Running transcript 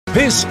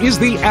This is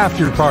The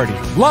After Party,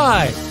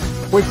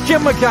 live with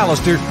Kim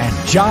McAllister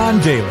and John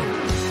Daly.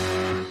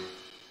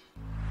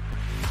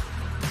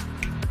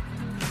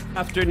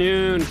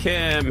 Afternoon,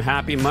 Kim.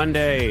 Happy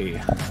Monday.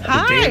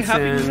 Hi,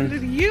 happy Monday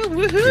to you.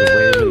 Woohoo!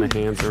 You're waving the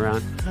hands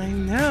around. I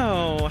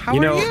know. How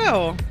are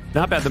you?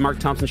 Not bad. The Mark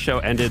Thompson show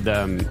ended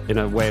in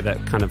a way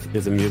that kind of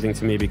is amusing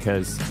to me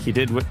because he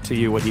did to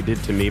you what he did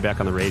to me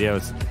back on the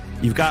radio.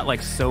 You've got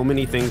like so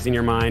many things in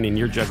your mind and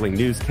you're juggling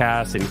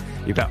newscasts and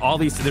you've got all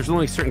these, there's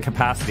only a certain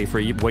capacity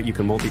for what you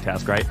can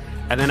multitask, right?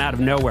 And then out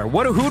of nowhere,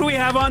 who do we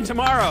have on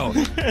tomorrow?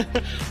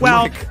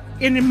 Well,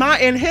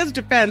 in his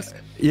defense,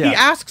 he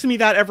asks me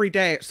that every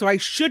day, so I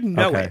should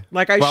know it.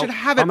 Like I should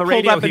have it on the pulled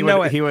radio, up and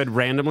know it. He would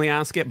randomly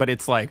ask it, but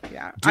it's like,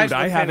 dude,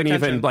 I haven't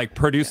even like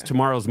produced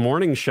tomorrow's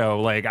morning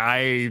show. Like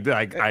I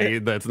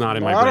that's not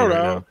in my brain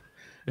right now.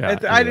 Yeah,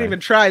 I didn't even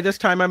try this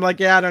time. I'm like,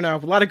 I don't know. A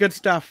lot of good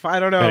stuff. I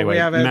don't know. Anyway, we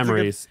have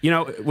memories. You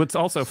know, what's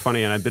also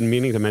funny, and I've been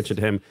meaning to mention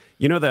to him,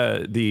 you know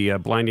the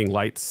Blinding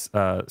Lights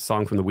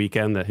song from The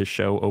Weeknd that his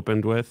show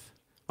opened with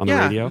on the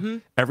radio? Mm-hmm.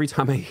 Every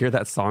time I hear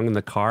that song in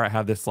the car, I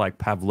have this like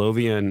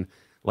Pavlovian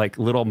like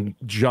little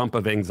jump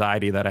of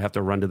anxiety that I have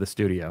to run to the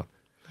studio,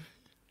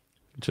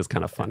 which is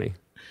kind of funny,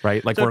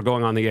 right? Like we're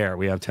going on the air.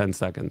 We have 10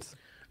 seconds.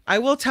 I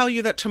will tell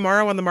you that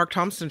tomorrow on the Mark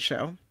Thompson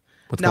show,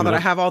 now that I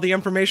have all the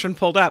information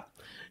pulled up,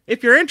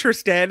 if you're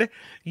interested,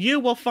 you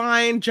will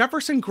find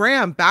Jefferson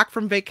Graham back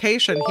from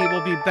vacation. He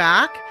will be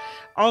back.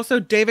 Also,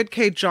 David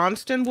K.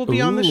 Johnston will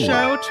be on the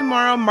show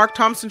tomorrow. Mark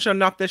Thompson show,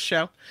 not this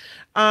show.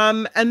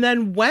 And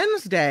then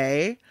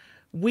Wednesday,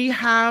 we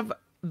have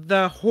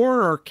the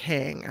Horror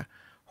King.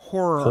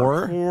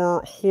 Horror.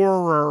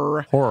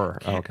 Oh,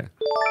 okay.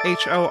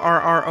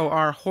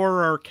 HORROR,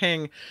 Horror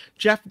King.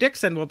 Jeff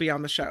Dixon will be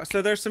on the show.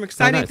 So there's some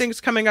exciting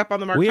things coming up on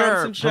the Mark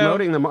Thompson show. We are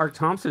promoting the Mark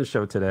Thompson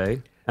show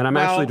today, and I'm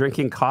actually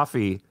drinking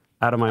coffee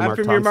out of my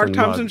Mark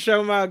Thompson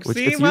show mug. Which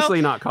it's usually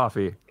not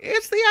coffee.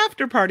 It's the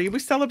after party. We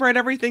celebrate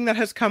everything that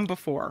has come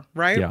before,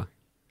 right?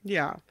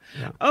 Yeah.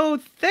 Oh,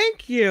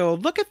 thank you.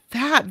 Look at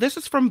that. This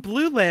is from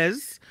Blue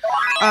Liz.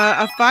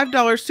 A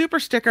 $5 super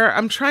sticker.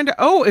 I'm trying to...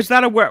 Oh, is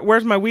that a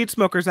Where's My Weed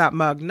Smokers At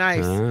mug?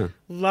 Nice.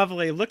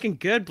 Lovely. Looking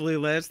good, Blue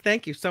Liz.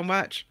 Thank you so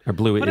much.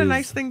 What a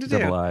nice thing to do.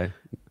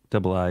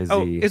 Double I Z.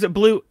 Oh, is it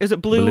blue? Is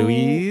it blue?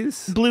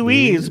 Blueeze?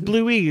 Blueeze.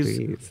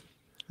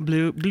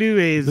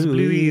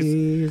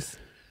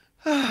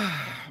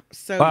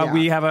 So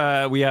we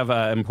have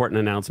a important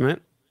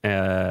announcement.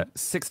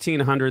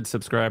 1,600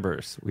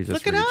 subscribers we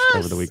just reached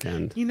over the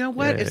weekend. You know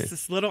what? Yay. It's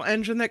this little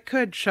engine that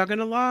could chugging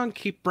along,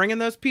 keep bringing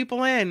those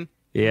people in.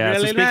 Yeah.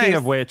 Really so speaking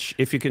of which,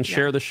 if you can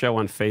share the show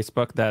on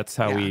Facebook, that's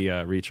how we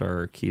reach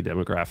our key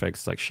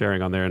demographics, like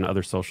sharing on there and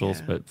other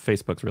socials. But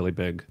Facebook's really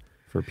big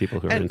for people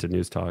who are into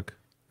news talk.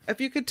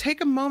 If you could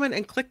take a moment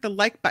and click the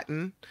like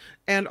button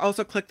and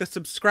also click the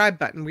subscribe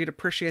button, we'd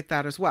appreciate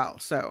that as well.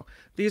 So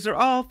these are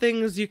all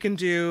things you can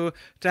do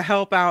to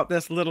help out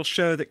this little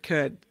show that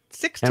could.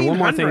 1,600, and one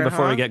more thing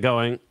before we get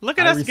going. Look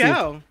at us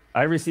go.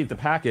 I received the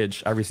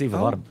package. I received a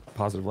lot of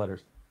positive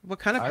letters. What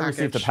kind of package? I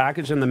received the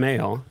package in the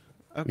mail.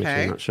 Okay. Make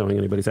sure I'm not showing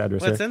anybody's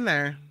address. What's in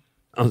there?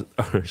 I'll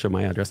show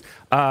my address.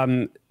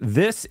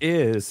 This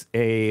is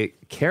a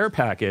care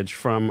package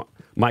from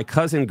my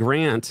cousin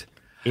Grant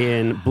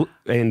in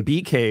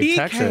Bee Cave,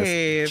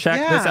 Texas.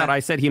 Check this out.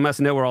 I said he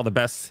must know where all the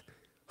best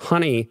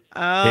honey is.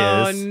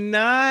 Oh,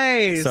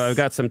 nice. So I've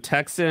got some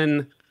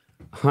Texan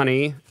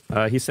honey.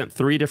 He sent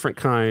 3 different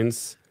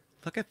kinds.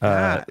 Look at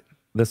that.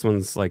 This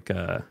one's like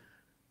a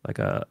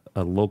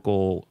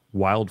local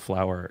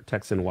wildflower,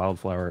 Texan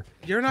wildflower.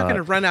 You're not going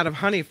to run out of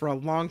honey for a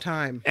long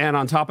time. And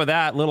on top of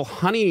that, little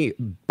honey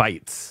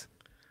bites.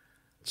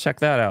 Check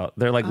that out.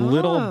 They're like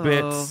little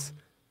bits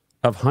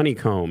of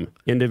honeycomb,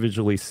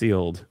 individually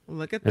sealed.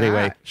 Look at that.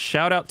 Anyway,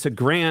 shout out to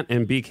Grant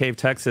in Bee Cave,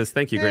 Texas.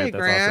 Thank you, Grant.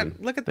 That's awesome.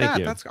 Look at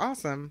that. That's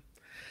awesome.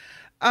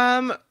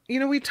 You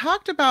know, we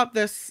talked about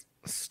this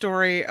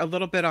story a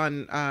little bit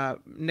on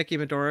Nikki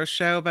Maduro's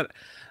show, but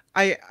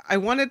I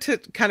wanted to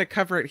kind of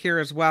cover it here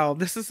as well.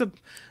 This is a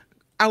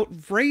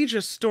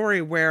outrageous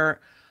story where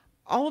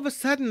all of a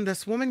sudden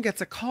this woman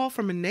gets a call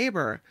from a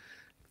neighbor.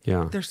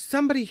 Yeah. There's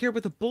somebody here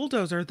with a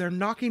bulldozer. They're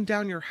knocking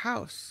down your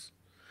house.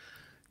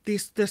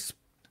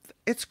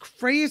 It's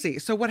crazy.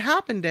 So what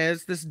happened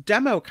is this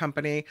demo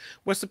company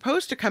was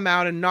supposed to come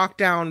out and knock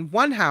down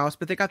one house,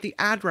 but they got the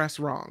address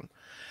wrong.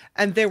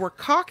 And they were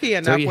cocky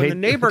enough when the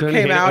neighbor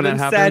came out and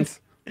said,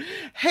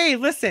 hey,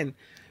 listen,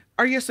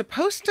 are you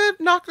supposed to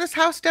knock this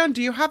house down?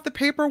 Do you have the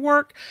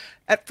paperwork?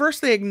 At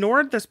first, they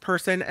ignored this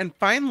person. And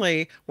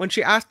finally, when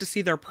she asked to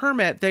see their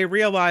permit, they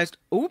realized,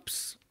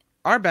 oops,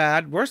 our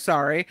bad. We're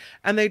sorry.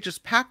 And they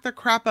just packed their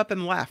crap up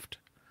and left.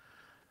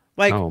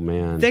 Like, oh,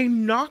 man. They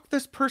knocked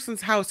this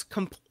person's house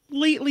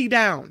completely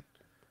down.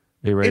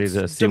 Are you ready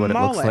to see what it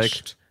looks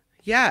like?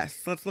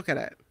 Yes. Let's look at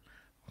it.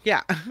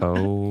 Yeah.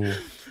 Oh.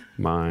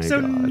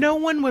 So God. no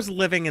one was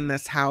living in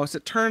this house.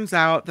 It turns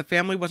out the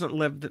family wasn't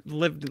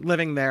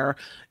living there,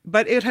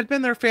 but it had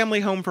been their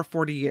family home for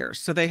 40 years.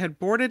 So they had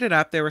boarded it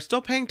up. They were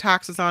still paying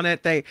taxes on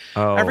it.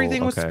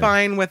 Everything was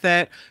fine with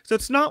it. So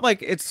it's not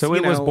like it's so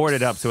it was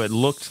boarded up. So it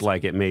looked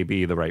like it may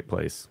be the right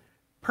place.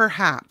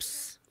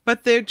 Perhaps,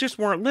 but they just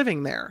weren't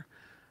living there.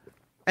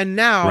 And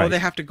now they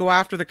have to go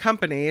after the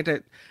company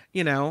to,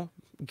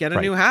 get a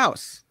new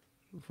house.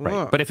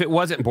 Right. But if it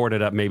wasn't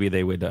boarded up, maybe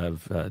they would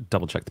have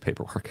double checked the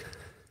paperwork.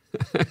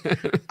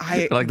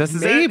 Like, this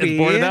is it. It's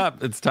boarded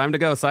up. It's time to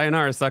go.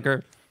 Sayonara,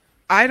 sucker.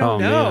 I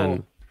don't know.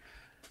 Man.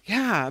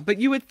 Yeah, but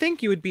you would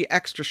think you would be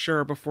extra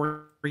sure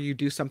before you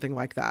do something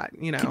like that.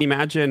 Can you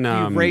imagine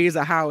you raise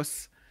a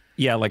house?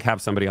 Yeah, like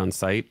have somebody on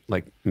site,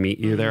 like meet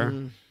you there,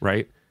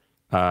 right?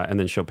 And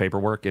then show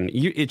paperwork, and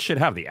it should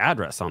have the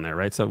address on there,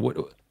 right?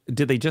 So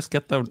did they just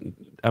get the?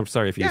 I'm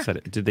sorry if you said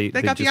it. Did they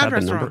got just the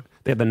address have the number? wrong.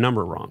 They had the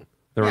number wrong.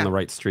 They're on the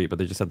right street, but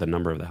they just had the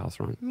number of the house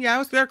wrong.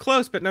 Yeah, they're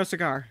close, but no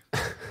cigar.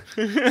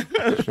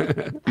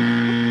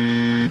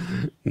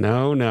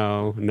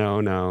 No.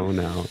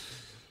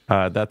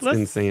 That's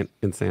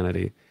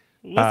insanity.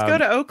 Let's go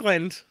to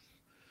Oakland.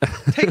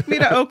 Take me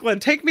to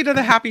Oakland. Take me to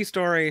the happy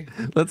story.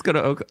 Let's go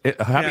to Oakland.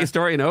 Happy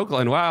story in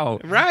Oakland. Wow.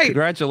 Right.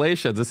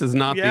 Congratulations. This is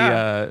not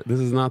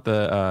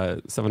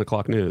the 7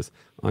 o'clock news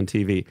on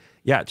TV.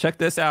 Yeah, check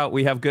this out.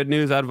 We have good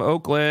news out of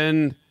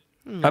Oakland.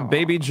 Aww. A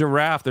baby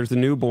giraffe. There's a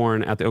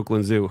newborn at the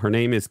Oakland Zoo. Her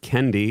name is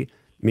Kendi,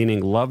 meaning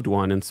loved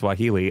one in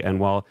Swahili. And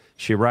while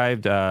she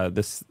arrived,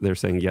 they're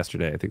saying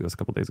yesterday, I think it was a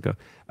couple days ago,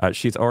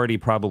 she's already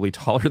probably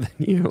taller than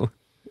you.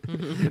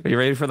 Are you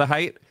ready for the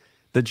height?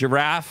 The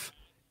giraffe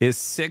is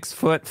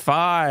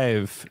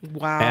 6'5".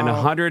 Wow. And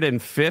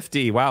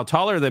 150. Wow,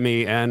 taller than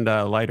me and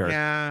lighter.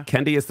 Yeah.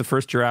 Kendi is the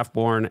first giraffe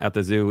born at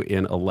the zoo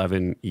in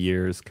 11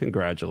 years.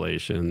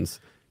 Congratulations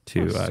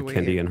to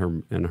Kendi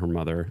and her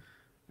mother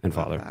and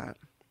father. That.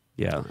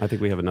 Yeah, I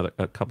think we have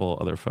a couple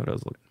other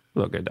photos.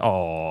 Look good.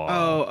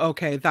 Oh,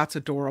 okay, that's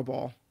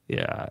adorable.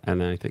 Yeah,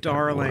 and then I think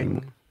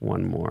darling,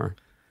 one more.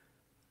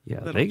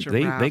 Yeah, Little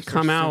they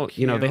come out.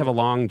 So they have a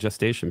long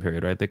gestation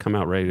period, right? They come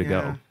out ready to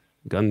go.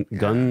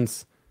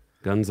 Guns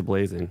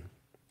a-blazing.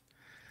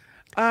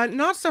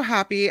 Not so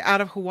happy out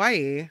of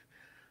Hawaii.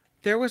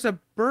 There was a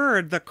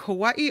bird, the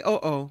Kauai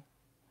o'o.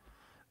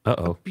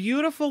 A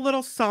beautiful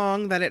little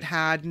song that it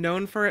had,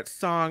 known for its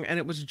song, and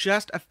it was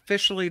just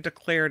officially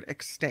declared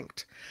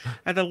extinct.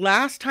 And the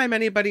last time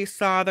anybody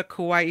saw the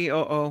Kauai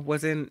o'o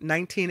was in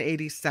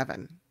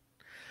 1987.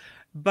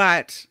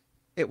 But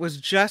it was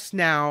just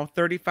now,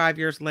 35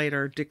 years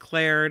later,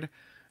 declared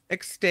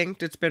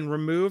extinct. It's been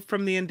removed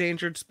from the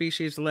endangered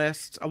species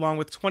list, along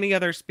with 20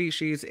 other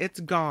species.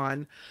 It's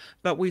gone,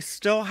 but we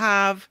still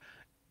have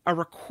a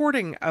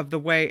recording of the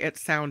way it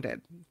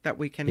sounded that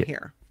we can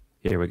hear.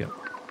 Here we go.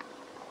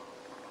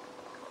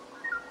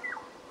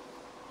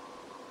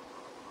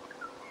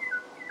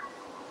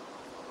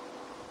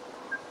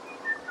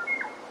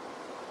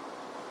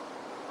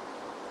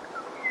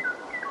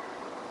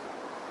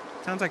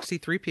 Sounds like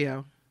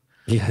C-3PO.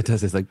 Yeah, it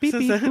does. It's like beep,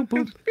 beep, boop,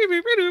 boop. Beep,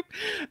 beep, beep,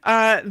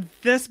 boop.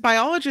 This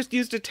biologist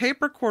used a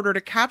tape recorder to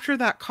capture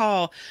that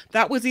call.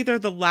 That was either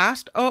the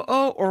last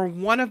o'o or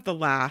one of the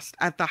last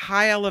at the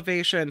high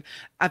elevation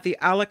at the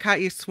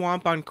Alakai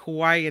Swamp on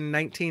Kauai in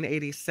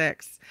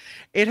 1986.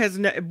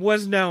 It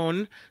was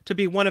known to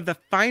be one of the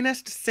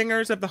finest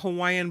singers of the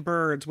Hawaiian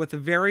birds with a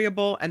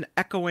variable and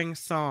echoing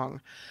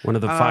song. One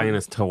of the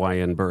finest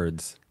Hawaiian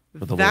birds.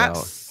 With a that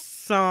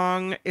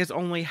song is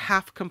only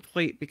half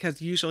complete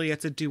because usually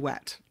it's a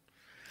duet.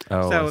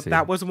 So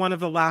that was one of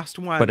the last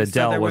ones. But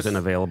Adele wasn't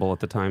available at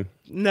the time.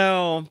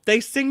 No, they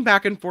sang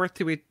back and forth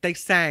to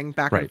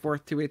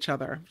each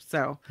other.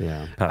 So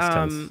yeah, past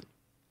tense.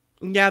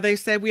 Yeah, they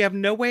said we have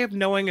no way of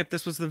knowing if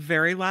this was the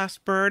very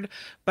last bird,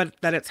 but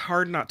that it's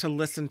hard not to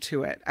listen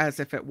to it as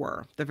if it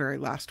were the very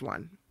last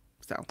one.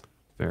 So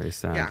very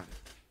sad. Yeah,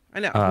 I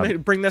know. I'm gonna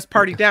bring this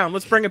party down.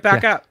 Let's bring it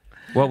back up.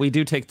 Well, we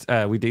do take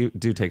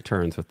take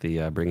turns with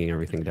the bringing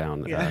everything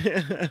down.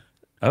 Yeah.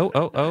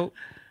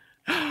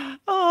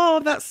 Oh,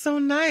 that's so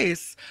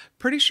nice.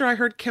 Pretty sure I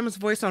heard Kim's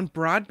voice on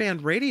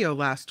broadband radio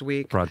last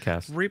week.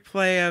 Broadcast.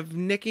 Replay of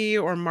Nikki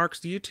or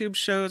Mark's YouTube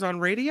shows on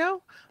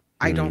radio?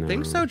 I don't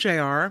think so,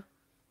 JR.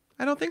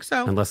 I don't think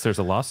so. Unless there's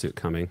a lawsuit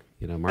coming.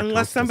 Mark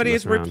unless somebody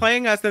is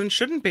replaying us, then it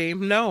shouldn't be.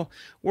 No,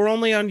 we're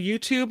only on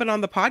YouTube and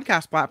on the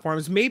podcast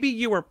platforms. Maybe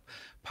you were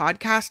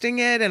podcasting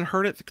it and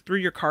heard it through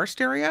your car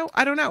stereo.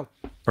 I don't know.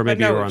 Or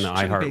maybe you were on the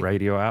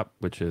iHeartRadio app,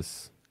 which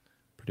is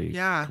pretty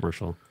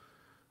commercial.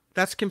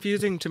 That's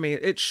confusing to me.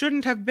 It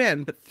shouldn't have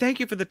been, but thank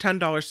you for the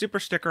 $10 super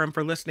sticker and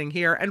for listening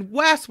here. And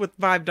Wes with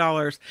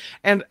 $5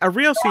 and a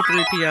real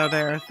C-3PO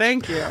there.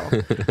 Thank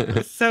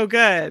you. So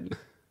good.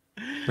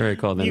 Very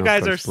cool. Then you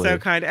guys are so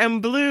kind.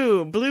 And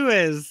Blue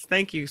is,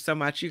 thank you so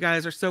much. You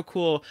guys are so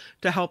cool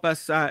to help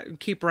us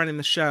keep running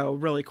the show.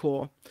 Really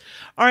cool.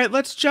 All right,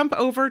 let's jump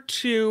over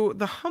to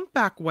the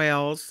humpback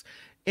whales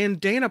in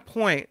Dana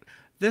Point.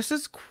 This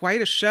is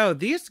quite a show.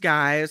 These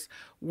guys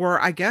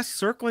were, I guess,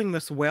 circling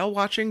this whale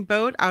watching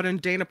boat out in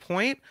Dana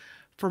Point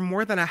for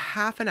more than a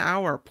half an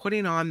hour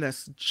putting on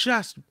this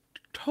just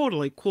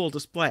totally cool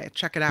display.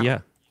 Check it out. Yeah.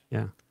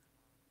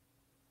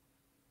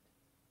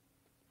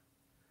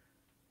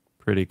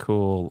 Pretty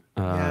cool.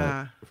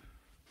 Yeah.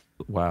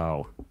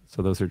 Wow.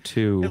 So those are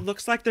two. It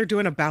looks like they're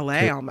doing a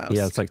ballet almost.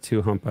 Yeah, it's like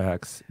two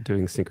humpbacks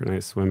doing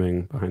synchronized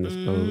swimming behind this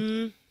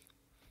boat.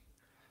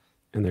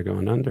 And they're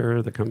going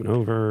under, they're coming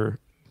over,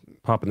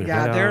 popping their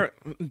head out.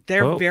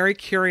 They're very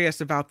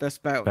curious about this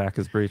boat. Back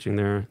is breaching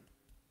there.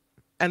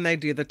 And they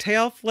do the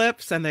tail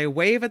flips and they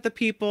wave at the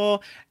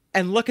people.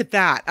 And look at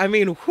that. I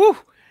mean, whew.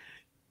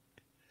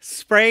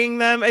 Spraying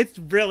them. It's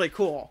really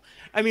cool.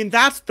 I mean,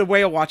 that's the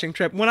whale watching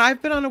trip. When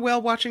I've been on a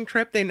whale watching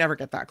trip, they never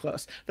get that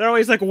close. They're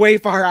always like way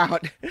far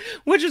out,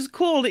 which is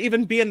cool to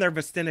even be in their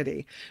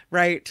vicinity,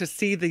 right? To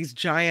see these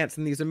giants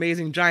and these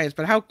amazing giants.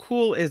 But how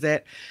cool is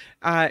it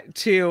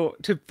to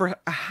for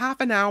a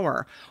half an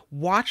hour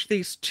watch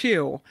these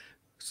two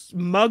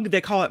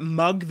they call it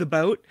mug the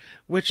boat,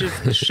 which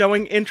is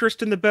showing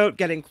interest in the boat,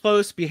 getting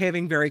close,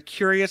 behaving very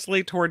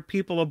curiously toward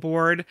people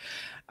aboard.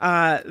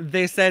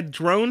 They said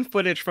drone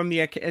footage from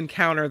the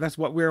encounter, that's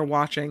what we were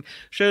watching,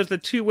 shows the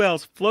two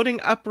whales floating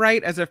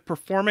upright as if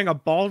performing a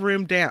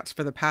ballroom dance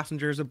for the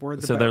passengers aboard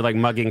the boat. So they're like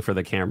mugging for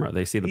the camera.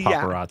 They see the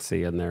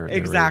paparazzi and they're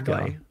exactly.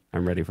 Ready to go.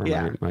 I'm ready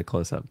for my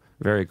close-up.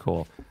 Very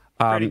cool.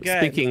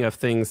 Speaking of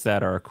things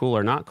that are cool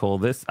or not cool,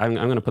 I'm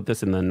going to put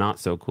this in the not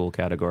so cool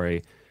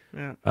category.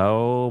 Yeah.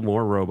 Oh,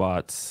 more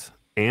robots.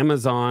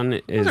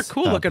 Amazon is... Those are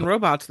cool looking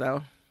robots,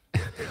 though.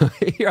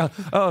 Yeah.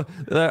 Oh,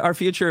 our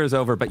future is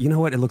over, but you know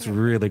what? It looks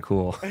really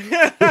cool.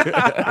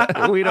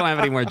 We don't have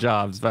any more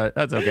jobs, but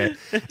that's okay.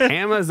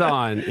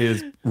 Amazon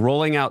is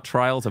rolling out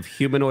trials of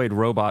humanoid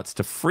robots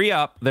to free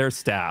up their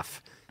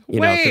staff.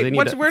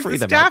 Where's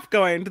the staff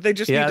going? Do they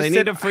just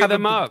need to free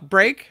them up?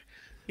 Break?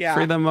 Yeah.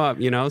 Free them up,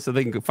 so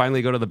they can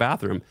finally go to the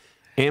bathroom.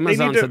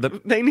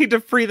 Amazon they need to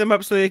free them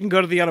up so they can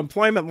go to the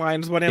unemployment line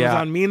is what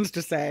Amazon means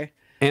to say.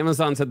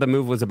 Amazon said the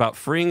move was about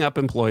freeing up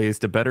employees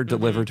to better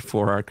deliver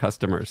for our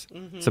customers.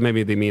 So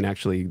maybe they mean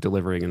actually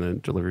delivering in the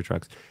delivery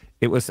trucks.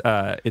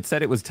 It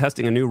said it was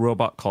testing a new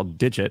robot called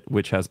Digit,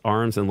 which has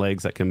arms and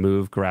legs that can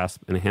move,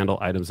 grasp, and handle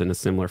items in a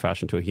similar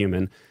fashion to a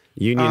human.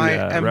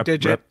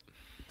 Digit.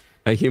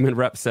 A human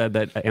rep said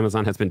that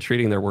Amazon has been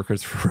treating their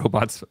workers for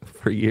robots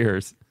for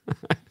years.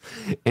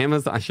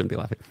 I shouldn't be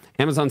laughing.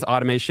 Amazon's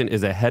automation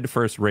is a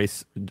headfirst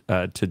race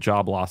to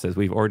job losses.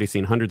 We've already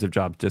seen hundreds of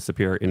jobs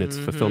disappear in its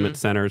fulfillment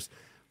centers,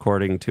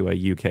 according to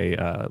a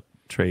UK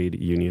trade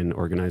union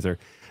organizer.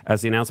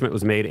 As the announcement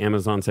was made,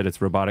 Amazon said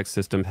its robotics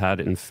system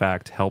had, in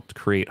fact, helped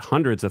create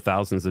hundreds of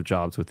thousands of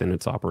jobs within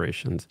its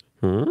operations.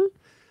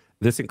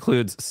 This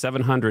includes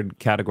 700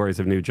 categories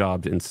of new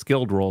jobs in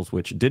skilled roles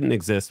which didn't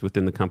exist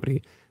within the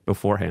company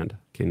beforehand.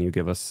 Can you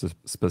give us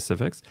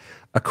specifics?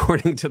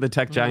 According to the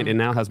tech giant, it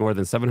now has more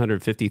than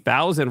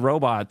 750,000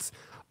 robots.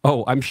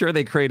 Oh, I'm sure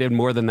they created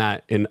more than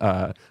that in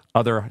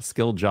other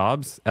skilled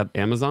jobs at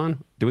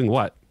Amazon. Doing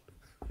what?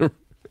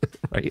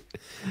 Right?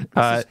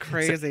 This is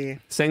crazy.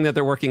 Saying that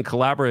they're working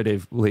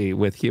collaboratively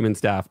with human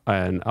staff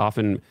and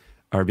often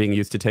are being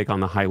used to take on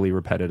the highly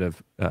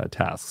repetitive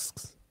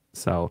tasks.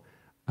 So,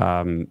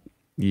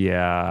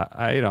 yeah,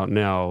 I don't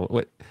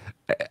know.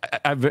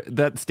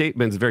 That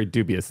statement is very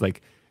dubious.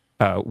 Like,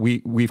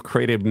 we've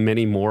created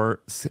many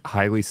more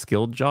highly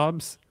skilled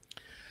jobs.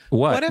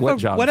 What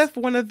jobs? What if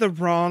one of the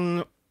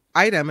wrong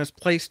item is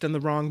placed in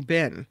the wrong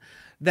bin?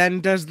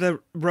 Then does the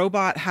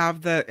robot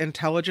have the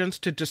intelligence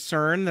to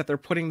discern that they're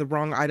putting the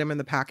wrong item in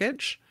the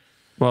package?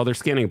 Well, they're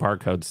scanning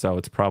barcodes, so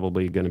it's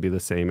probably going to be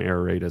the same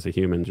error rate as a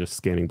human, just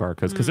scanning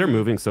barcodes, because they're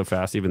moving so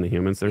fast. Even the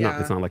humans, they're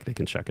not. It's not like they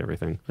can check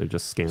everything. They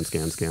just scan.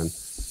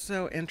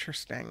 So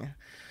interesting.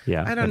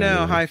 Yeah, I don't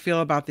know how I feel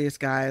about these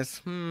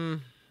guys.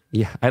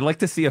 Yeah, I'd like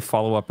to see a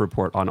follow-up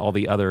report on all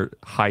the other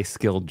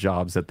high-skilled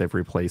jobs that they've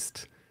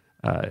replaced.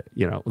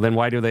 Then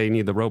why do they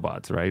need the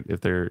robots, right? If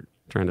they're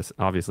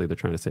obviously they're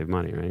trying to save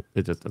money, right?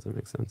 It just doesn't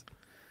make sense.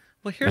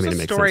 Well, here's a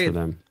story. For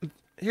them.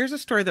 Here's a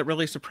story that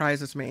really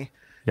surprises me.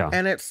 Yeah.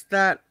 And it's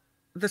that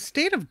the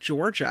state of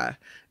Georgia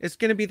is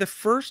going to be the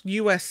first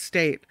U.S.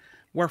 state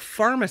where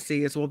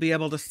pharmacies will be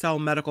able to sell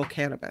medical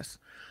cannabis.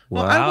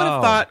 Well, I would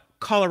have thought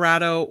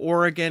Colorado,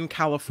 Oregon,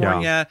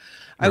 California.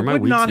 Yeah. I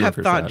would not have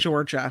thought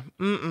Georgia.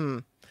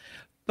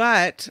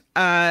 But,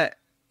 they're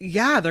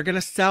going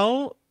to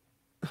sell...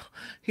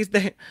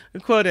 The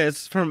quote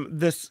is from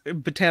this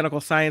botanical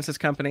sciences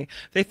company.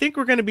 They think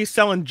we're going to be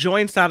selling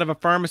joints out of a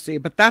pharmacy,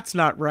 but that's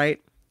not right.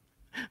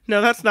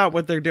 No, that's not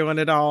what they're doing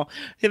at all.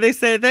 They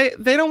say they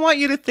don't want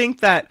you to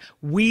think that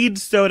weed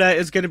soda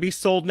is going to be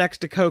sold next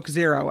to Coke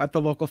Zero at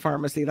the local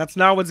pharmacy. That's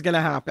not what's going to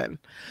happen.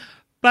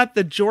 But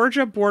the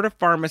Georgia Board of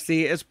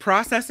Pharmacy is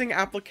processing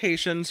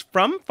applications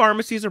from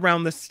pharmacies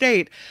around the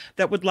state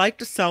that would like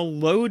to sell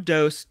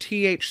low-dose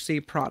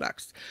THC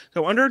products.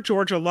 So under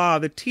Georgia law,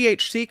 the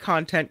THC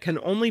content can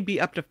only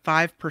be up to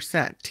 5%.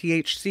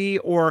 THC,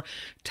 or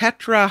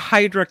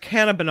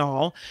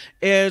tetrahydrocannabinol,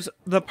 is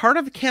the part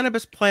of the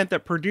cannabis plant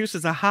that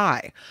produces a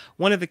high.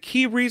 One of the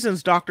key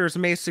reasons doctors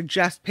may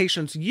suggest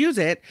patients use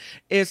it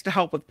is to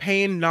help with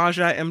pain,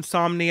 nausea,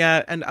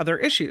 insomnia, and other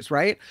issues,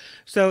 right?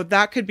 So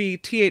that could be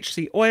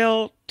THC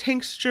oil,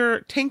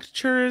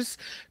 tinctures,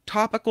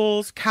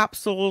 topicals,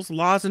 capsules,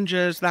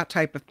 lozenges, that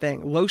type of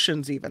thing.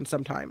 Lotions even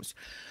sometimes.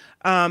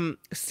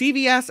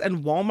 CVS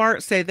and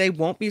Walmart say they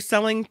won't be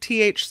selling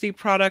THC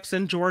products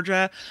in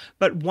Georgia,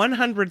 but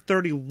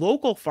 130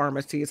 local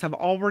pharmacies have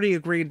already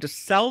agreed to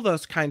sell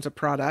those kinds of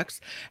products,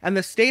 and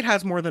the state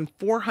has more than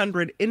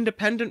 400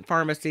 independent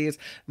pharmacies.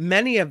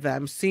 Many of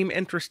them seem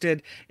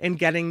interested in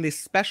getting the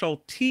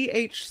special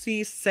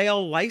THC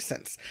sale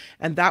license,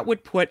 and that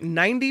would put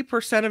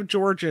 90% of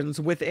Georgians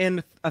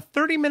within a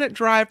 30-minute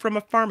drive from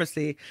a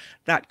pharmacy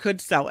that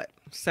could sell it.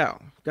 So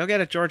go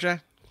get it,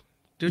 Georgia.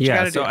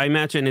 So I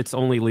imagine it's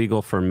only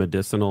legal for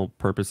medicinal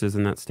purposes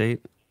in that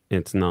state.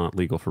 It's not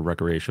legal for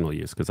recreational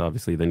use, because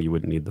obviously then you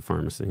wouldn't need the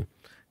pharmacy.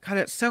 God,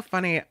 it's so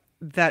funny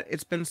that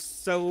it's been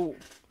so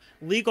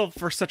legal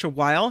for such a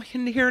while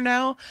in here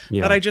now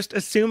that I just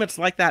assume it's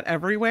like that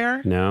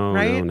everywhere. No,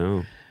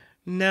 right?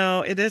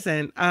 No, it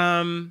isn't.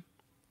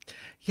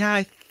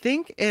 I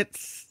think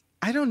it's.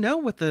 I don't know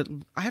what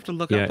I have to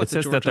look up what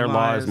the Georgia law is. It says that their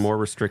law is more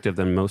restrictive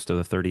than most of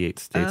the 38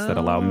 states that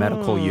allow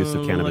medical use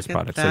of cannabis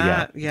products.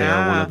 That. So they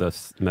are one of the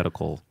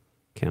medical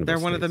cannabis They're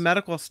one states. of the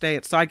medical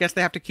states. So I guess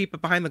they have to keep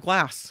it behind the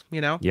glass, you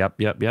know? Yep.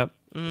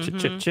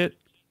 Mm-hmm. Chit.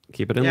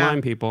 Keep it in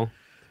line, people.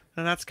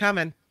 And that's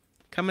coming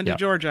to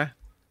Georgia.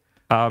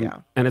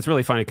 And it's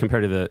really funny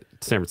compared to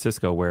San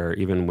Francisco, where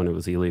even when it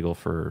was illegal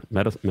for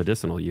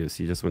medicinal use,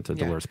 you just went to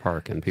Dolores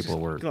Park and people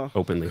were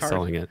openly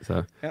selling it.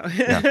 So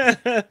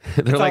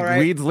they're like,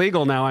 weed's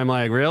legal now. I'm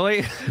like,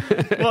 really?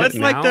 Well, it's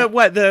like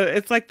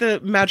it's like the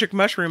magic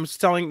mushrooms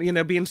selling,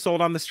 being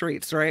sold on the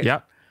streets, right?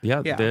 Yeah.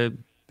 They're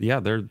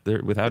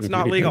without. It's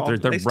not legal. They're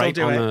still right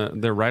do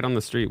they're right on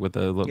the street with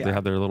they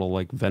have their little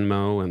like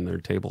Venmo and their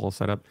table all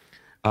set up.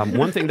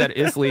 One thing that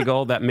is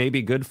legal that may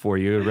be good for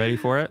you. Ready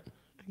for it?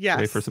 Yes.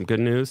 Ready for some good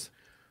news?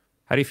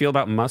 How do you feel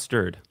about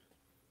mustard?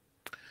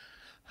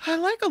 I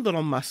like a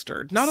little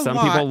mustard. Not a lot.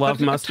 Some people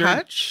love mustard. A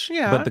touch,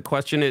 yeah. But the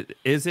question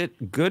is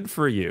it good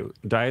for you?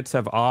 Diets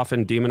have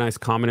often demonized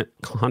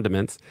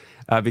condiments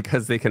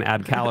because they can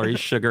add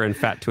calories, sugar, and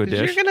fat to a dish.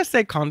 You're going to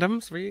say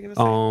condoms? Were you going to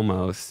say?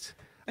 Almost.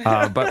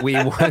 But we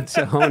want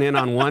to hone in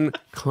on one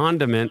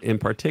condiment in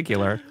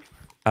particular.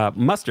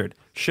 Mustard.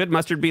 Should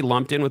mustard be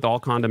lumped in with all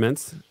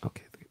condiments?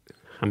 Okay.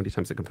 How many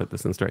times I can put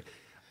this in the story?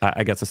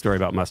 I guess a story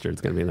about mustard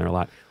is going to be in there a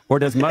lot. Or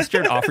does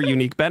mustard offer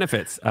unique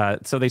benefits?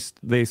 So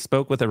they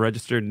spoke with a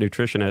registered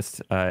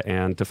nutritionist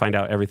and to find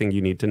out everything you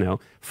need to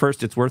know.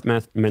 First, it's worth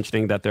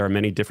mentioning that there are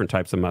many different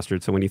types of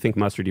mustard. So when you think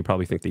mustard, you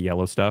probably think the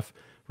yellow stuff,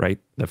 right?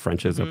 The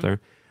French's up there.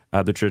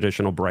 The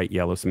traditional bright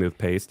yellow smooth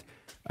paste.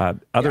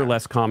 Other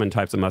less common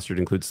types of mustard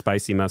include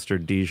spicy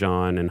mustard,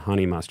 Dijon, and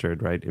honey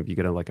mustard, right? If you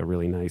get a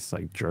really nice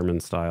German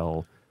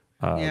style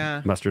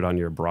mustard on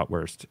your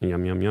bratwurst,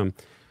 yum, yum, yum.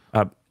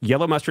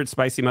 Yellow mustard,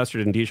 spicy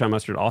mustard, and Dijon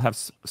mustard all have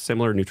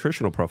similar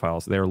nutritional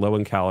profiles. They are low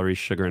in calories,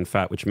 sugar, and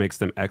fat, which makes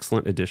them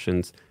excellent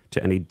additions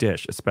to any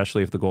dish,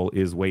 especially if the goal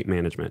is weight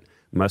management.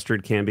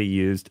 Mustard can be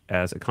used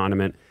as a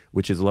condiment,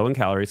 which is low in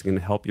calories and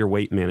can help your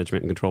weight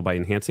management and control by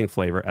enhancing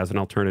flavor as an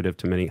alternative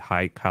to many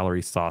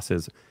high-calorie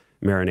sauces,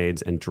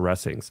 marinades, and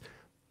dressings.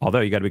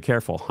 Although you got to be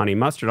careful. Honey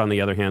mustard, on the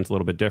other hand, is a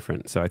little bit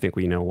different. So I think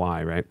we know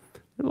why, right?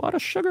 There's a lot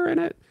of sugar in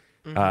it.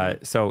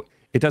 So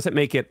it doesn't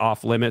make it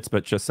off limits,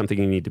 but just something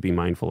you need to be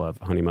mindful of.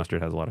 Honey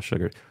mustard has a lot of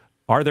sugar.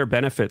 Are there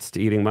benefits to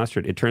eating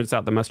mustard? It turns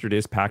out the mustard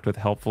is packed with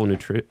helpful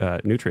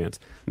nutrients.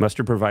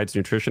 Mustard provides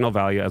nutritional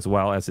value as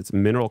well as its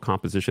mineral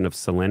composition of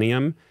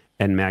selenium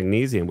and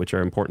magnesium, which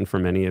are important for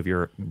many of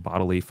your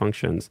bodily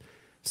functions.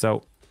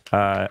 So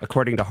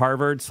according to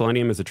Harvard,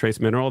 selenium is a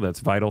trace mineral that's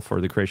vital for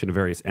the creation of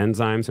various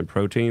enzymes and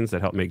proteins that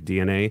help make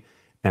DNA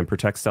and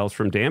protect cells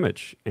from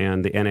damage.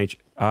 And the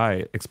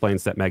NHI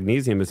explains that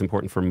magnesium is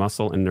important for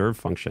muscle and nerve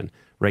function,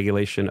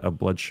 regulation of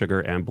blood sugar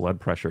and blood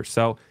pressure.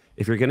 So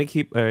if you're going to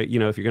keep, if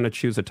you're going to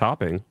choose a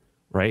topping,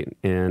 right,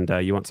 and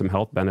you want some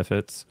health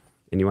benefits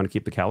and you want to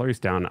keep the calories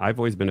down, I've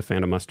always been a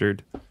fan of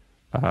mustard.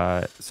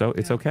 So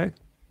it's okay.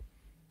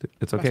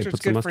 It's okay. Mustard's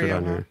Put some mustard you,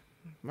 on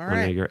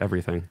your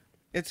everything.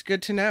 It's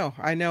good to know.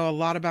 I know a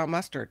lot about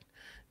mustard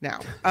now.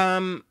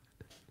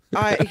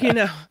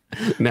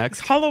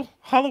 Next.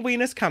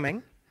 Halloween is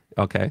coming.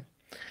 Okay.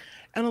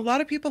 And a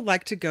lot of people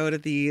like to go to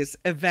these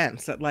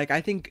events that, I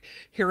think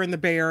here in the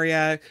Bay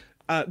Area,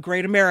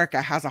 Great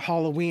America has a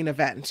Halloween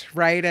event,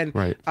 right?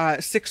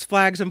 And Six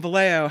Flags in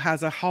Vallejo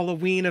has a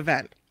Halloween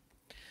event.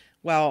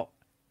 Well,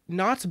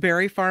 Knott's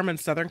Berry Farm in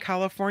Southern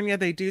California,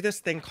 they do this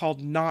thing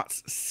called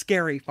Knott's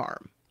Scary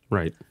Farm.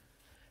 Right.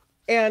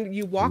 And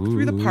you walk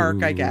through the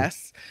park, I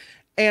guess,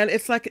 And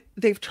it's like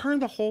they've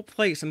turned the whole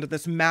place into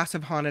this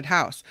massive haunted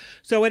house.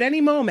 So at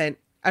any moment,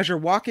 as you're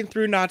walking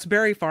through Knott's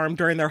Berry Farm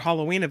during their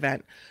Halloween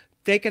event,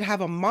 they could have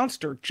a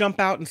monster jump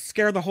out and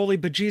scare the holy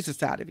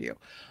bejesus out of you,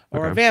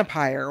 or a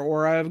vampire,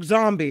 or a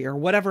zombie, or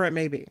whatever it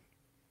may be.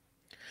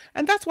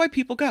 And that's why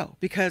people go,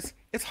 because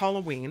it's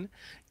Halloween.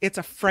 It's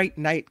a fright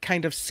night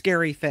kind of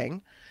scary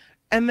thing,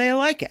 and they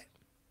like it.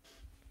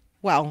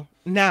 Well,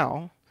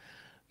 now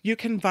you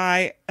can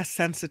buy a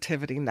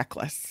sensitivity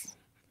necklace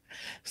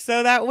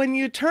so that when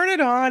you turn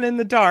it on in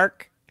the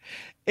dark,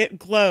 it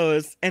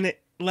glows and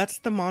it lets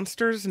the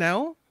monsters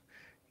know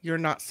you're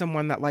not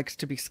someone that likes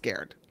to be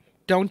scared.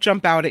 Don't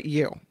jump out at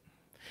you.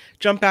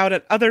 Jump out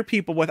at other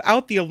people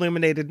without the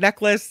illuminated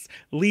necklace.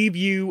 Leave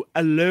you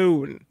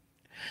alone.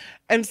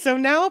 And so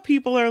now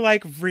people are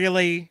like,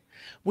 really?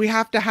 We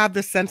have to have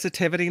the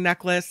sensitivity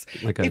necklace?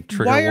 Like a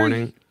trigger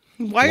warning?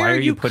 Why are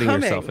you putting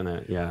coming? yourself in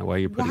it? Yeah, why are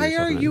you putting yourself in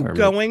Why are that you environment?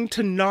 going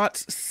to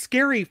Knott's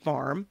Scary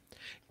Farm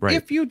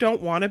if you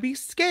don't want to be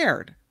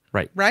scared?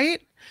 Right.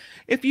 Right?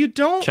 If you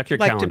don't Check your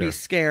like calendar. to be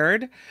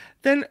scared,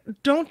 then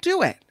don't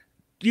do it.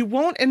 You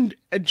won't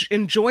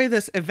enjoy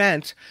this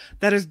event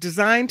that is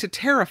designed to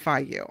terrify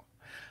you.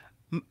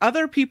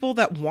 Other people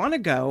that want to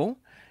go,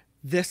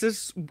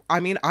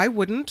 I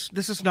wouldn't.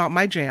 This is not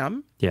my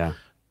jam. Yeah.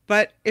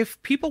 But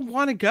if people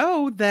want to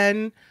go,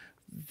 then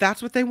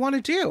that's what they want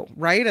to do,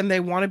 right? And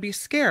they want to be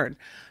scared.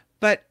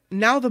 But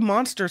now the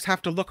monsters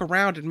have to look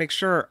around and make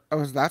sure, oh,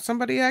 is that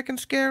somebody I can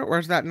scare? Or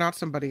is that not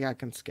somebody I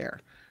can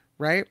scare?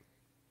 Right?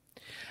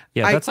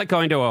 Yeah, that's like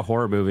going to a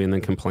horror movie and then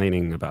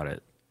complaining about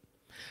it.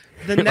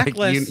 The Like,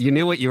 necklace. you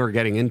knew what you were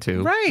getting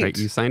into. Right.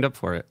 You signed up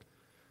for it.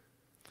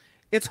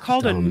 It's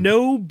called a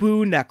no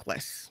boo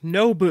necklace.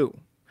 No boo.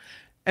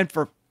 And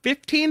for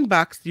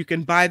 $15, you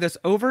can buy this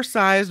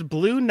oversized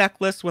blue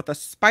necklace with a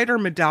spider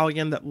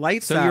medallion that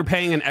lights up. So you're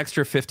paying an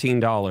extra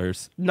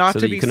 $15 Not so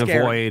to that be you can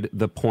scared. avoid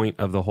the point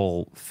of the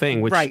whole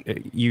thing, which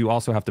you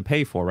also have to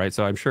pay for, right?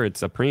 So I'm sure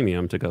it's a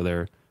premium to go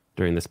there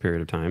during this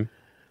period of time.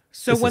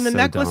 So when the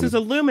necklace is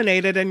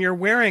illuminated and you're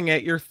wearing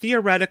it, you're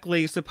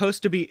theoretically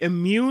supposed to be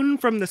immune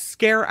from the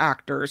scare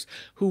actors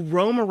who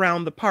roam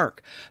around the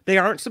park. They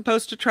aren't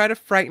supposed to try to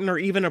frighten or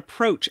even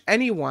approach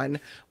anyone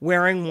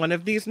wearing one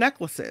of these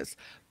necklaces.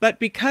 But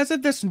because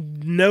of this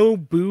no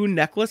boo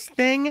necklace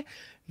thing,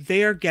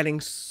 they are getting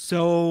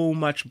so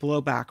much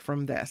blowback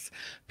from this.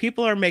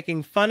 People are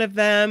making fun of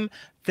them.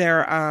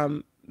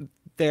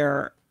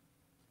 They're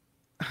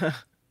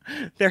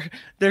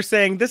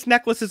saying this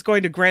necklace is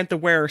going to grant the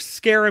wearer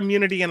scare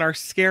immunity in our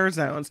scare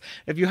zones.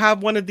 If you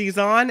have one of these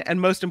on, and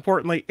most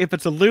importantly, if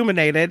it's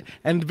illuminated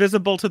and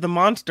visible to the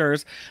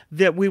monsters,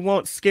 that we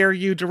won't scare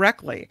you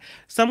directly.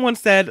 Someone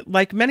said,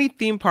 like many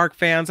theme park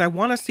fans, I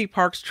want to see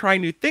parks try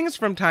new things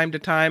from time to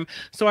time,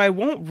 so I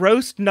won't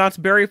roast Knott's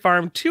Berry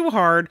Farm too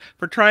hard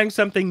for trying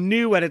something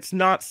new at its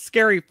Knott's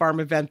Scary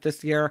Farm event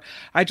this year.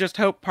 I just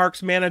hope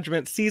parks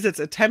management sees its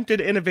attempted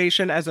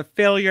innovation as a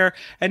failure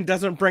and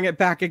doesn't bring it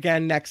back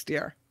again next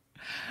year.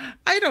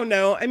 I don't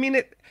know. I mean,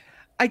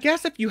 I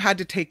guess if you had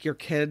to take your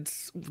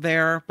kids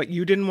there, but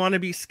you didn't want to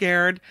be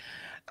scared,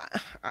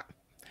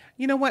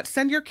 you know what?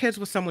 Send your kids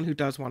with someone who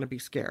does want to be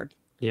scared.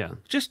 Yeah.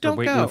 Just don't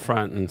wait go. in the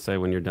front and say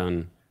when you're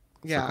done,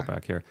 circle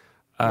back here.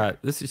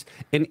 This is,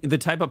 and the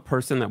type of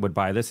person that would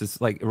buy this is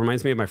like, it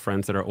reminds me of my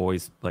friends that are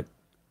always like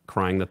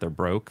crying that they're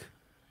broke.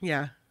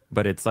 Yeah.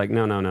 But it's like,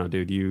 no,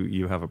 dude,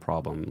 you have a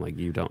problem. Like,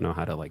 you don't know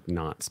how to like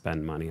not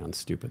spend money on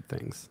stupid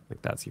things.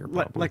 Like, that's your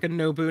problem. Like a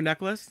Nobu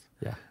necklace?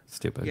 Yeah,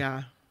 stupid.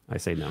 Yeah. I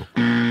say no.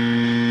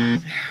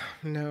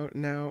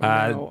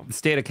 No. The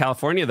state of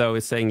California, though,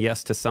 is saying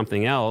yes to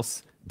something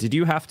else. Did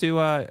you have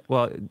to,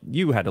 well,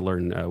 you had to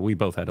learn, we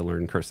both had to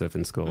learn cursive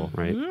in school,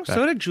 right?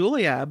 So did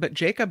Julia, but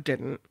Jacob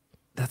didn't.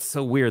 That's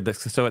so weird.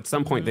 So at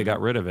some point they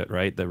got rid of it,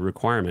 right? The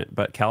requirement.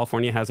 But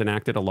California has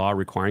enacted a law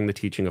requiring the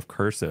teaching of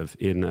cursive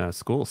in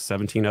schools.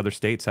 17 other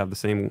states have the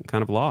same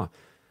kind of law.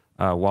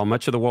 While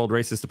much of the world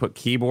races to put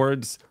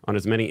keyboards on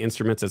as many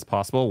instruments as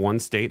possible, one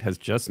state has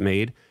just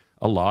made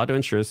a law to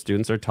ensure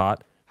students are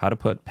taught how to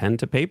put pen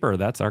to paper.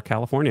 That's our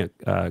California.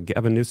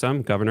 Gavin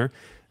Newsom, governor,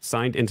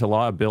 signed into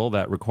law a bill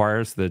that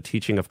requires the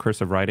teaching of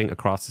cursive writing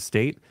across the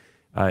state.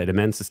 It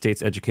amends the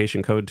state's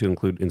education code to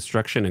include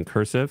instruction in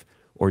cursive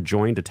or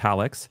joined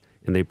italics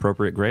in the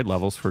appropriate grade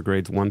levels for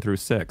grades 1 through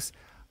 6.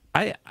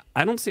 I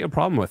don't see a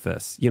problem with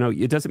this. You know,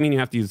 it doesn't mean you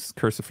have to use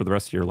cursive for the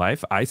rest of your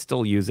life. I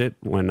still use it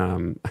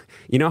when,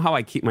 you know how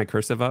I keep my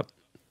cursive up?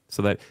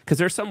 So that, because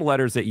there's some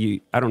letters that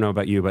I don't know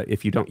about you, but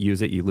if you don't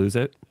use it, you lose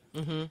it.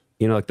 Mm-hmm.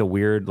 You know, like the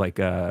weird, like,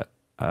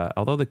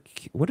 although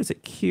what is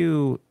it?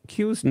 Q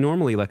is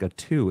normally like a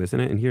 2, isn't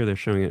it? And here they're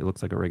showing it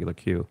looks like a regular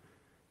Q.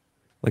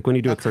 Like when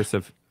you do a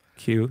cursive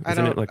Q,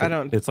 isn't it? Like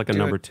it's like a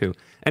number 2.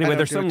 Anyway,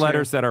 there's some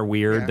letters that are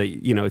weird that,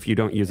 you know, if you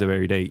don't use it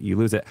every day, you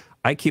lose it.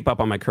 I keep up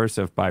on my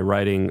cursive by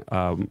writing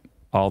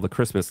all the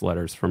Christmas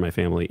letters for my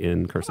family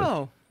in cursive.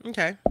 Oh,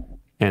 okay.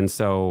 And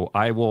so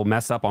I will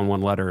mess up on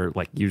one letter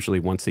like usually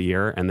once a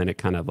year, and then it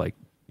kind of like,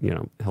 you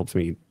know, helps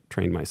me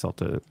trained myself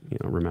to,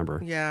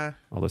 remember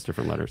all those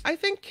different letters. I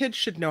think kids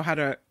should know how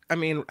to,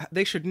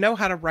 they should know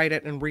how to write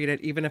it and read it,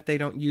 even if they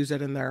don't use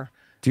it in their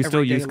Do you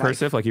still use life.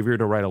 cursive? Like if you were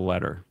to write a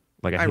letter,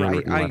 like a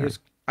handwritten letter?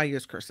 I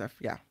use cursive,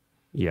 yeah.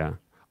 Yeah.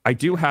 I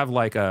do have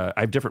I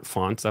have different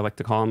fonts, I like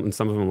to call them, and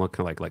some of them look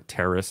kind of like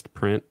terrorist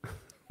print.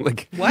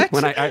 Like what?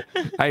 When I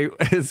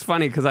it's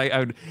funny because I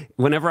would,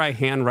 whenever I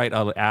handwrite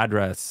an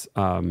address,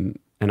 and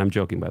I'm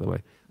joking, by the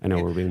way, I know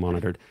we're being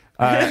monitored.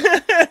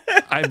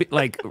 I'd be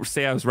like,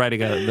 say I was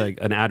writing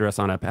an address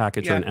on a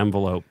package or an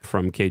envelope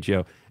from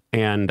KGO,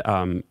 and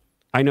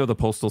I know the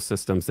postal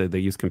systems, they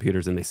use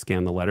computers and they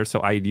scan the letters.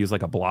 So I'd use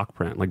like a block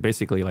print, like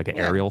basically like an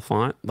Arial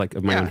font, like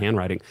of my own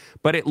handwriting.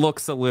 But it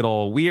looks a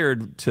little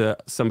weird to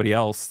somebody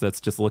else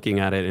that's just looking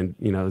at it and,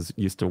 is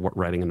used to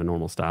writing in a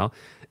normal style.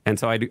 And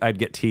so I'd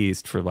get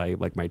teased for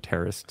my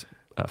terrorist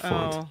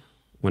font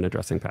when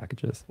addressing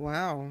packages.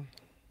 Wow.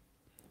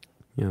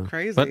 Yeah.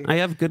 Crazy. But I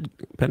have good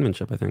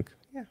penmanship, I think.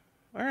 Yeah.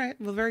 All right.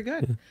 Well, very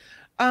good. Yeah.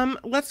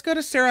 Let's go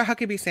to Sarah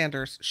Huckabee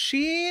Sanders.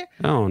 She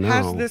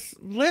has this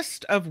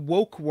list of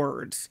woke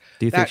words.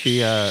 Do you think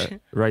she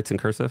writes in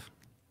cursive?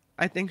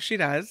 I think she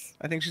does.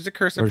 I think she's a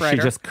cursive writer.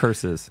 Or she just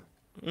curses?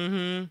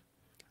 Mm-hmm.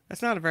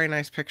 That's not a very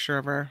nice picture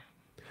of her.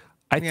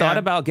 I thought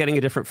about getting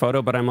a different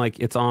photo, but I'm like,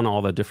 it's on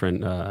all the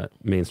different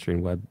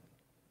mainstream web,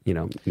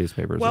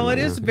 newspapers. Well, it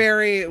is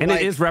very... And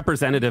it is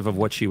representative of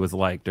what she was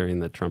like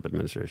during the Trump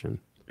administration.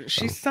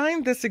 She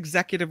signed this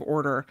executive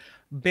order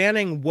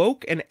banning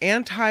woke and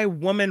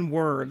anti-woman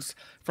words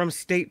from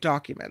state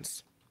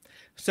documents.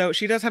 So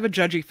she does have a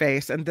judgy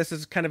face, and this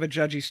is kind of a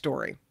judgy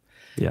story.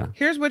 Yeah.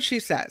 Here's what she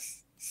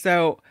says.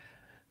 So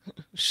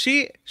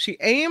she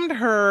aimed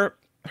her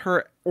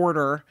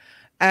order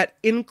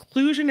at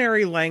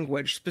inclusionary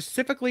language,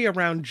 specifically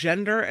around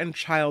gender and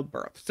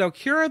childbirth. So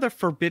here are the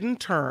forbidden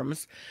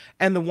terms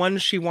and the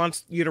ones she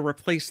wants you to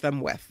replace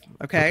them with,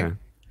 okay?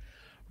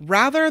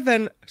 Rather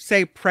than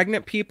say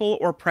pregnant people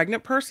or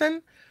pregnant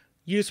person,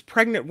 use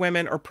pregnant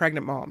women or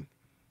pregnant mom.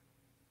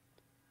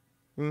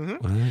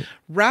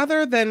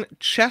 Rather than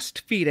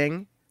chest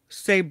feeding,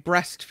 say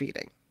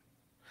breastfeeding.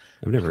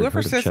 I've never heard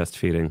of chest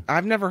feeding.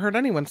 I've never heard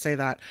anyone say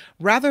that.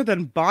 Rather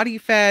than body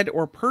fed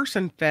or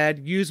person fed,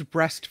 use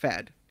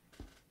breastfed.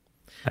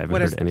 I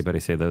haven't heard anybody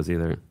say those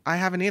either. I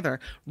haven't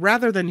either.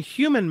 Rather than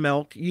human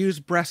milk,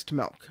 use breast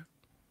milk.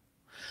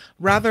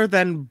 Rather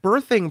than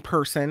birthing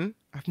person,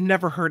 I've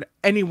never heard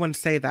anyone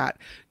say that,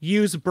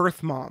 use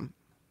birth mom.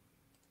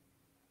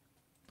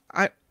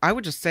 I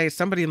would just say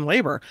somebody in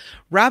labor.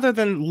 Rather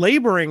than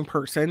laboring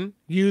person,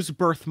 use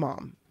birth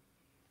mom.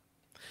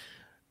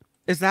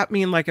 Does that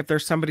mean like if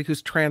there's somebody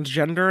who's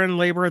transgender in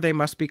labor, they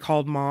must be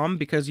called mom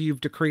because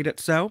you've decreed it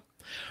so?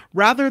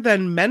 Rather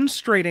than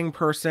menstruating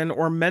person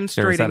or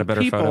menstruating is that a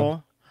better people,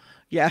 photo?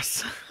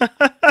 Yes,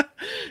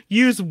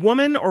 use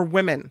woman or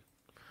women.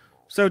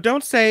 So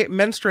don't say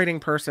menstruating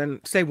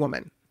person, say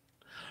woman.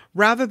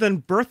 Rather than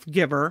birth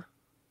giver,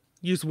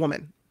 use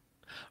woman.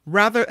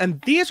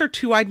 And these are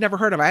two I'd never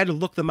heard of. I had to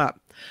look them up.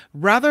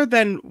 Rather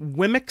than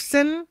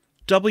Womxn,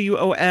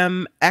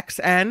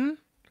 WOMXN,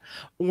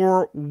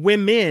 or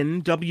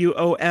women,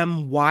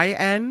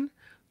 WOMYN,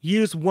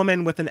 use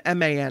woman with an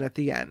MAN at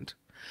the end.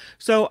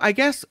 So I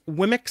guess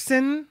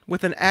Womxn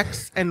with an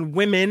X and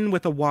women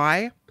with a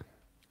Y.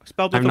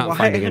 Spelled with a Y. I'm not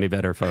finding any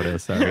better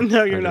photos. Sorry.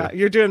 No, you're not.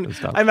 You're doing...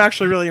 I'm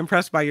actually really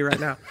impressed by you right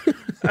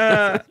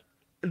now.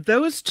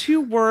 Those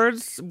two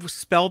words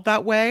spelled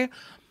that way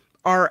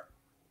are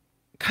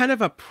kind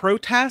of a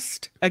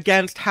protest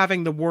against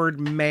having the word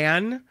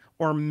man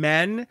or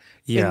men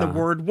in the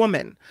word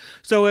woman.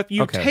 So if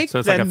you take so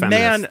it's the like a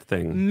feminist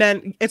thing.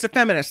 men, it's a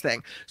feminist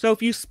thing. So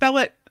if you spell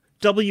it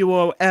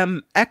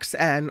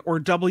WOMXN or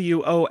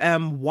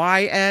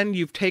WOMYN,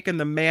 you've taken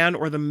the man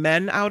or the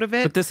men out of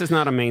it. But this is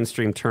not a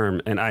mainstream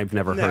term, and I've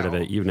never heard of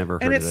it. You've never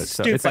heard of it.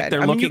 So it's like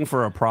they're looking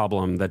for a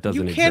problem that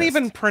doesn't exist. You can't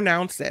even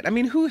pronounce it. I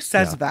mean, who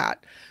says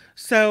that?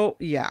 So,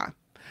 yeah.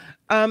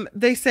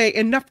 They say,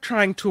 enough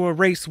trying to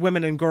erase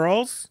women and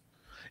girls,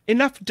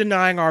 enough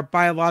denying our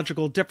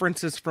biological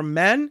differences from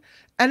men,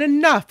 and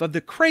enough of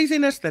the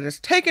craziness that has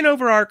taken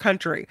over our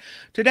country.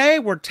 Today,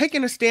 we're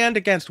taking a stand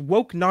against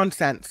woke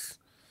nonsense.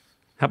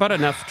 How about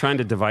enough trying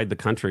to divide the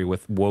country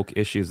with woke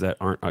issues that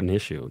aren't an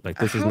issue? Like,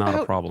 this is not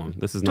a problem.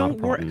 This is not a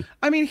problem.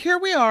 I mean, here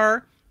we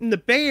are in the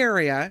Bay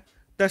Area,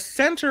 the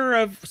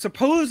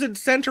supposed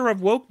center of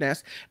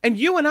wokeness, and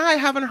you and I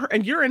haven't heard,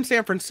 and you're in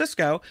San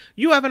Francisco,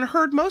 you haven't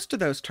heard most of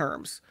those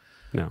terms.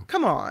 No.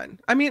 Come on.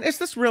 I mean, is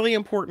this really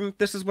important?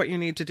 This is what you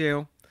need to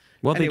do.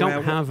 Well, anyway, they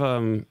don't have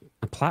a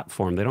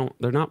platform.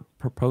 They're not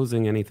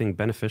proposing anything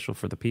beneficial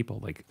for the people.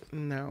 Like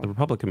no. The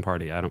Republican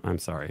Party. I'm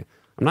sorry.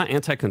 I'm not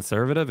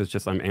anti-conservative. It's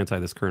just I'm anti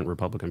this current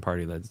Republican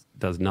Party that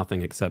does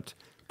nothing except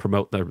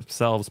promote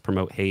themselves,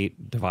 promote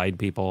hate, divide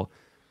people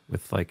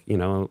with like,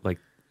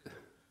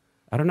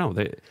 I don't know.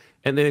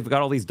 They've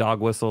got all these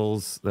dog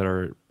whistles that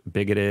are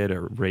bigoted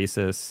or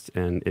racist.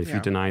 And if you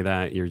deny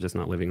that, you're just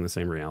not living in the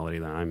same reality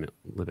that I'm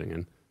living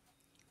in.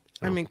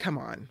 So. I mean, come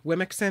on.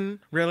 Womxn,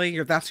 really?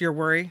 That's your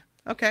worry?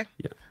 Okay.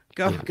 Yeah.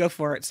 Go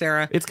for it,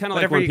 Sarah. It's kind of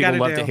like when people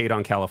love to hate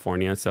on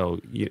California. So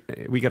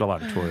we get a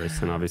lot of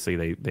tourists, and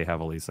obviously they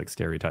have all these like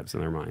stereotypes in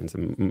their minds,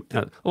 and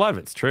a lot of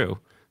it's true.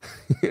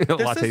 A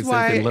lot of it's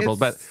liberal,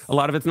 but a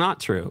lot of it's not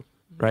true,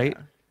 right?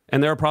 Yeah.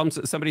 And there are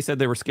problems. Somebody said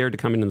they were scared to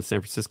come into San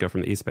Francisco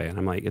from the East Bay, and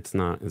I'm like, it's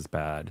not as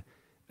bad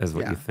as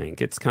what you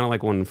think. It's kind of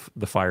like when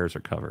the fires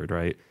are covered,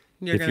 right?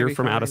 If you're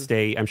from out of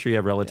state, I'm sure you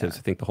have relatives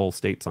who think the whole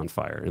state's on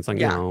fire. And it's like,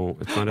 no,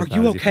 it's not as bad.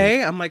 Are you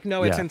okay? I'm like,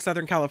 no, it's in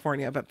Southern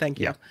California, but thank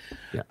you.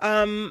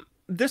 Yeah.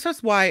 This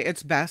is why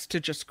it's best to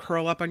just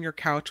curl up on your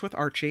couch with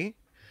Archie,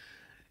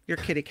 your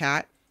kitty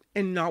cat,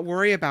 and not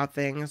worry about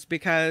things,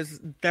 because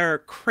there are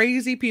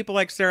crazy people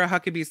like Sarah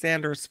Huckabee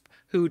Sanders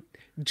who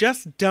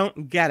just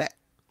don't get it.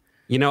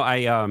 You know,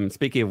 I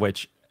speaking of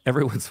which,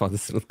 every once in a while,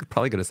 this is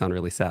probably going to sound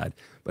really sad,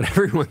 but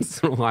every once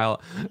in a while,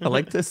 I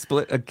like to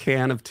split a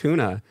can of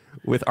tuna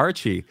with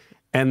Archie.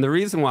 And the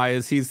reason why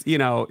is he's, you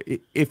know,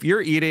 if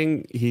you're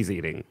eating, he's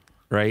eating,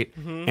 right?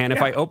 And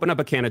if I open up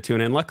a can of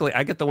tuna, and luckily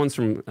I get the ones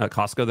from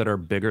Costco that are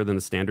bigger than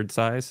the standard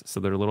size, so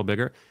they're a little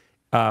bigger.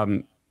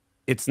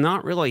 It's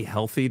not really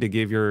healthy to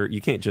give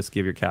you can't just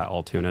give your cat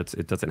all tuna.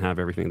 It doesn't have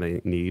everything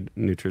they need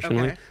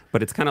nutritionally,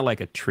 but it's kind of like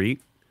a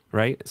treat.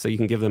 Right? So you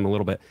can give them a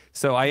little bit.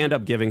 So I end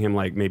up giving him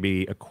like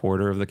maybe a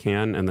quarter of the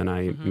can, and then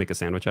I make a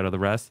sandwich out of the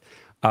rest.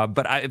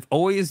 But I've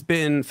always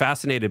been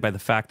fascinated by the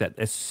fact that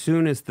as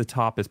soon as the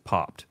top is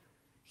popped,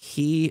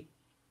 he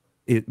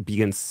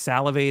begins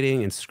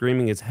salivating and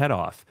screaming his head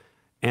off.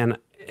 And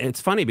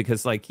it's funny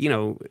because, like, you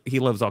know, he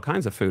loves all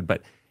kinds of food,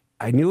 but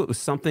I knew it was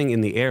something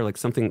in the air, like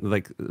something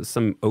like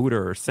some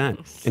odor or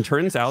scent. And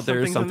turns out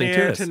there's something to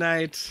this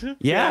tonight.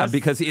 Yeah,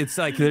 because it's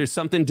like there's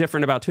something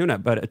different about tuna.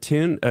 But a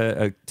tin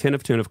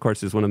of tuna, of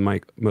course, is one of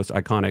my most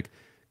iconic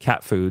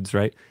cat foods,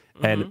 right?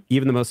 And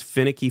even the most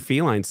finicky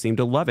felines seem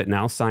to love it.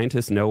 Now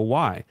scientists know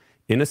why.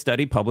 In a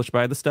study published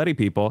by the Study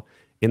People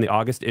in the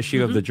August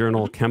issue of the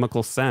journal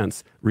Chemical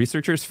Sense,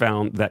 researchers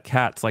found that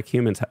cats, like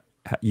humans,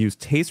 use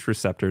taste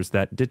receptors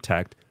that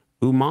detect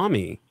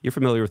umami. You're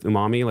familiar with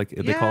umami? Like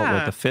they call it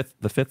like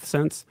the fifth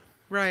sense.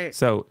 Right.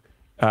 So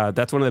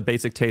that's one of the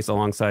basic tastes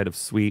alongside of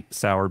sweet,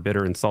 sour,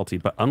 bitter, and salty.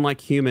 But unlike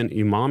human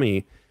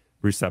umami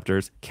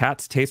receptors,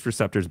 cats' taste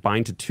receptors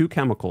bind to two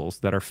chemicals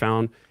that are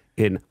found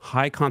in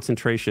high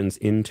concentrations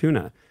in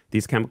tuna.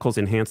 These chemicals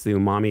enhance the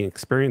umami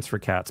experience for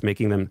cats,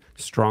 making them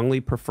strongly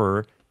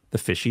prefer the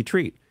fishy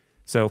treat.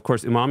 So, of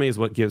course, umami is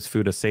what gives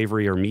food a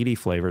savory or meaty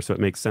flavor, so it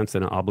makes sense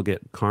that an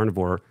obligate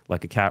carnivore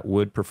like a cat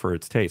would prefer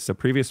its taste. So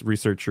previous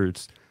research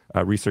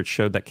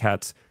showed that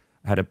cats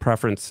had a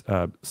preference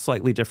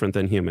slightly different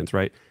than humans,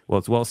 right? Well,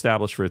 it's well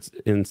established, for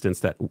instance,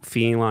 that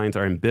felines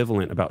are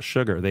ambivalent about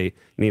sugar. They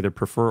neither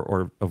prefer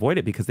or avoid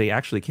it because they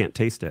actually can't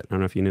taste it. I don't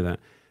know if you knew that.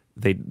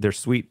 Their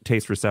sweet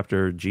taste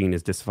receptor gene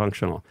is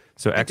dysfunctional.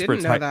 So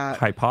experts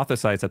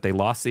hypothesize that they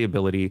lost the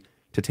ability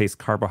to taste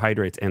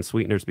carbohydrates and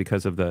sweeteners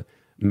because of the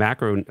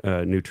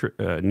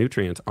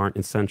nutrients aren't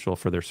essential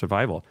for their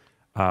survival,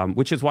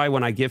 which is why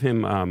when I give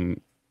him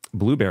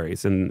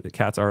blueberries, and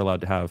cats are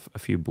allowed to have a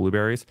few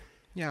blueberries,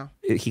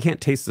 he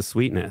can't taste the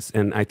sweetness.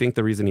 And I think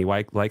the reason he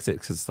likes it is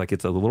because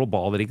it's a little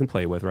ball that he can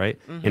play with, right?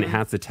 And it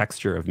has the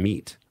texture of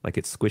meat, like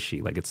it's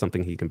squishy, like it's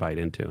something he can bite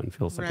into and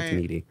feels like it's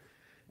meaty.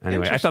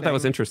 Anyway, I thought that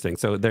was interesting.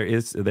 So there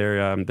is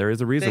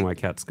a reason why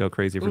cats go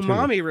crazy for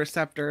umami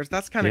receptors.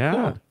 That's kind of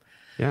cool.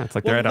 Yeah, it's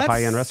like they're at a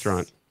high-end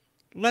restaurant.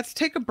 Let's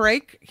take a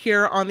break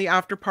here on the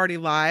After Party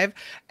Live.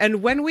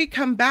 And when we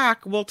come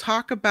back, we'll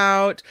talk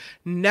about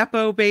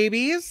Nepo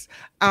babies.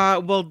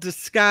 We'll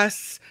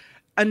discuss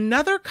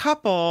another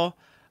couple,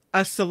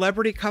 a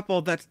celebrity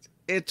couple that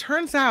it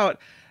turns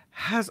out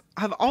have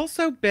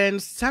also been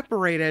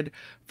separated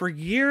for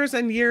years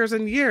and years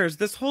and years.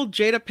 This whole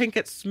Jada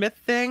Pinkett Smith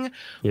thing,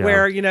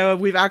 where, you know,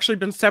 we've actually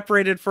been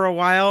separated for a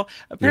while.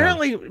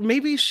 Apparently,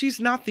 maybe she's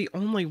not the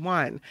only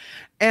one.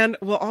 And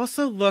we'll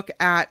also look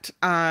at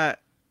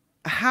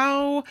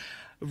how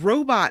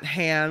robot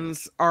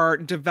hands are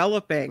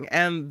developing,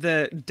 and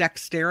the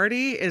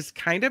dexterity is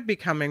kind of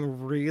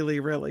becoming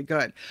really, really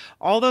good.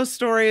 All those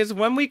stories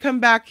when we come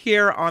back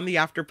here on the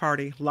After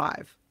Party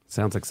Live.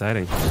 Sounds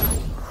exciting.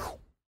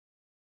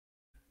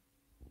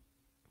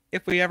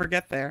 If we ever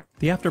get there.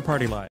 The After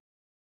Party Live.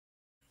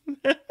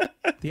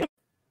 The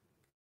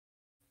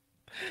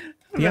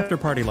After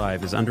Party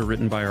Live is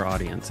underwritten by our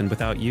audience, and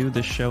without you,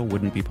 this show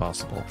wouldn't be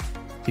possible.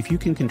 If you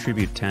can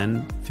contribute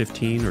 $10,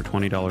 $15, or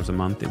 $20 a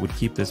month, it would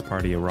keep this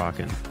party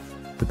a-rockin'.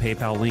 The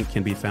PayPal link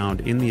can be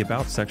found in the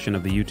About section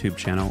of the YouTube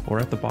channel or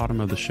at the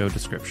bottom of the show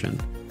description.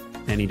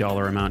 Any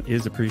dollar amount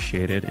is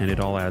appreciated, and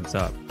it all adds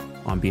up.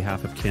 On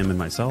behalf of Kim and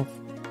myself,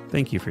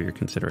 thank you for your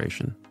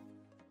consideration.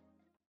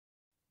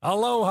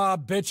 Aloha,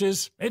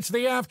 bitches. It's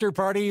the After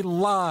Party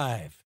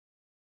Live.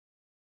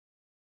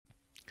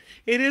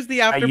 It is the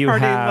After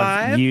Party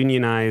Live. Live.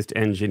 Unionized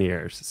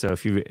engineers. So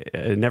if you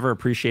never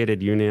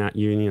appreciated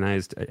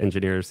unionized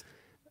engineers,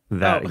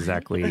 that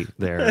exactly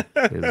there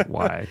is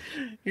why.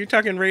 You're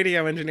talking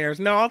radio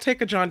engineers. No, I'll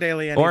take a John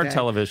Daly any or day.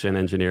 Television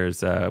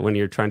engineers when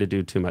you're trying to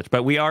do too much.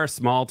 But we are a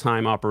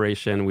small-time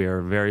operation. We are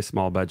a very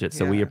small budget.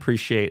 So we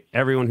appreciate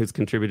everyone who's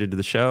contributed to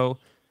the show.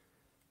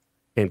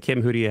 And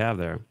Kim, who do you have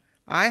there?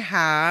 I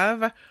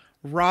have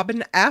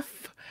Robin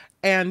F.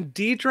 and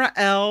Deidre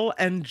L.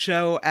 and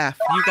Joe F.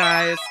 You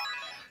guys,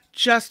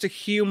 just a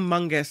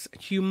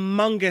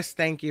humongous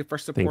thank you for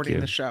supporting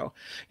the show.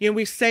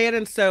 We say it,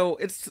 and so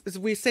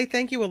we say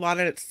thank you a lot,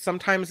 and it's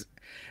sometimes,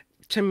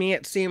 to me,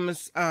 it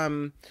seems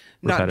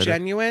not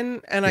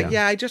genuine. And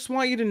I just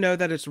want you to know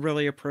that it's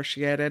really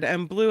appreciated.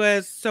 And Blue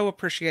is so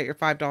appreciate your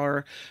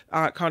 $5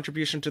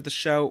 contribution to the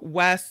show.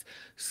 Wes,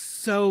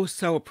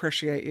 so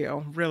appreciate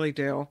you, really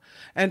do.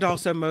 And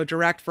also Mo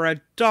Direct for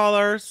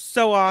 $1,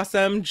 so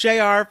awesome.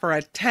 JR for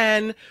a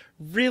 10,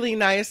 really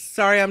nice.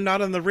 Sorry, I'm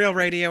not on the real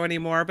radio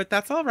anymore, but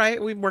that's all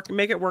right. We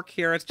make it work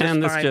here. It's just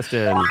and fine. This just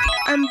in.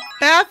 And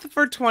Beth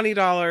for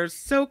 $20,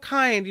 so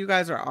kind. You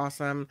guys are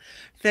awesome.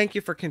 Thank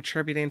you for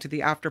contributing to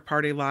the After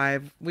Party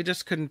Live. We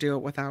just couldn't do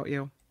it without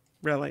you,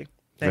 really.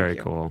 Thank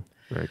you.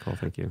 Very cool.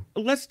 Thank you.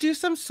 Let's do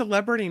some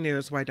celebrity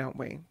news. Why don't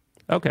we?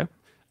 Okay.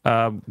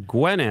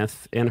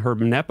 Gwyneth and her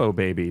Nepo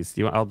babies.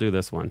 I'll do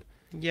this one.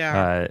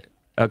 Yeah.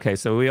 Okay,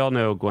 so we all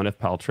know Gwyneth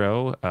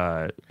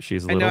Paltrow.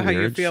 She's a little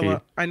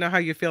weird. I know how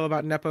you feel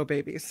about Nepo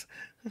babies.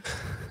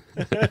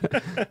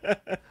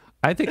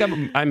 I think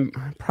I'm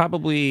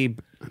probably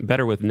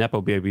better with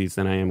Nepo babies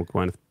than I am with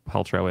Gwyneth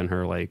Paltrow and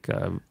her, like,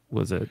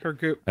 was it? Her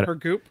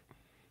goop?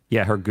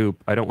 Yeah, her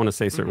goop. I don't want to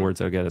say certain words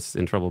that would get us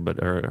in trouble,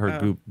 but her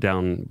goop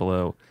down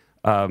below.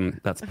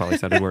 That's probably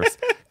sounded worse.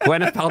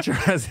 Gwyneth Paltrow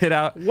has hit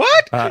out.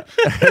 What?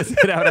 Has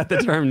hit out at the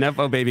term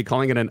Nepo baby,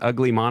 calling it an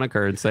ugly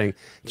moniker and saying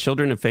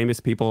children of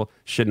famous people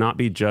should not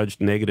be judged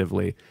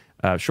negatively.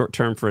 Short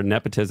term for a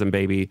nepotism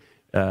baby.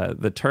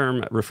 The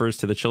term refers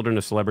to the children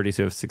of celebrities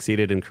who have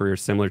succeeded in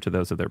careers similar to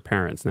those of their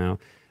parents. Now,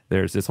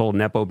 there's this whole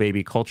Nepo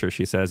baby culture,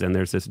 she says, and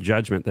there's this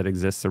judgment that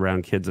exists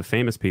around kids of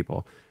famous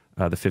people.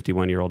 The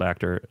 51-year-old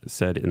actor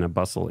said in a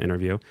Bustle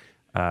interview.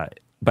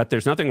 But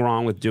there's nothing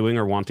wrong with doing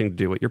or wanting to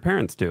do what your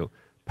parents do.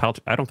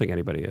 I don't think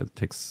anybody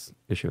takes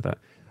issue with that.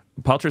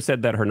 Paltrow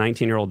said that her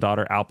 19-year-old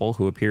daughter, Apple,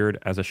 who appeared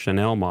as a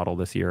Chanel model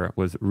this year,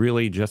 was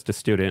really just a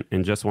student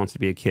and just wants to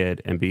be a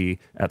kid and be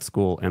at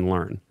school and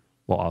learn.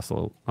 Well,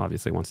 also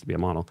obviously wants to be a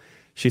model.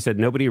 She said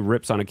nobody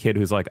rips on a kid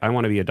who's like, I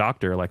want to be a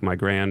doctor like my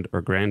grand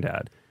or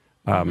granddad.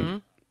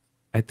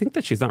 I think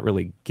that she's not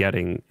really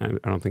getting, I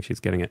don't think she's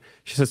getting it.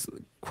 She says,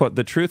 quote,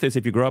 the truth is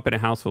if you grow up in a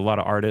house with a lot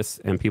of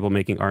artists and people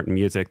making art and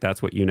music,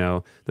 that's what you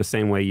know. The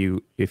same way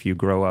if you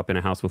grow up in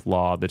a house with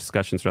law, the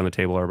discussions around the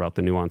table are about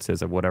the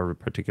nuances of whatever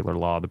particular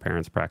law the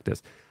parents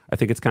practice. I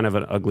think it's kind of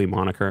an ugly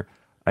moniker.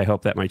 I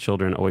hope that my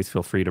children always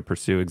feel free to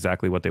pursue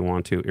exactly what they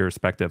want to,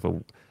 irrespective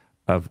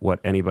of what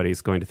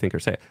anybody's going to think or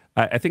say.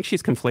 I think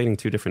she's conflating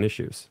two different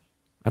issues.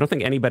 I don't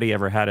think anybody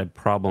ever had a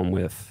problem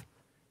with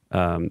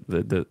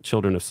the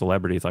children of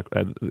celebrities. Like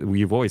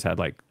you've always had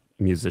like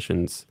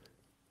musicians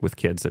with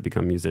kids that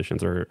become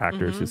musicians or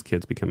actors whose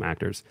kids become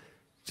actors.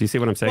 Do you see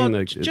what I'm saying?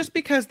 Well, just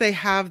because they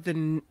have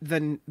the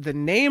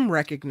name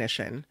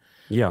recognition,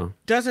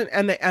 doesn't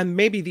and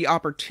maybe the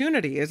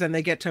opportunities, and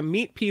they get to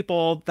meet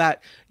people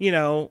that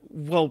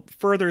will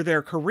further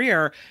their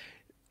career.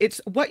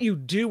 It's what you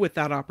do with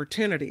that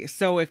opportunity.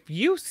 So if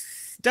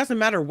doesn't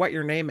matter what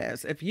your name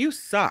is, if you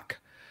suck,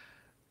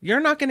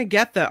 you're not going to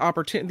get the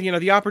opportunity.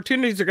 The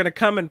opportunities are going to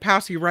come and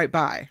pass you right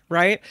by,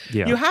 right?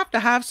 Yeah. You have to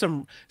have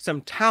some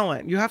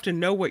talent. You have to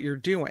know what you're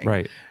doing.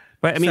 Right.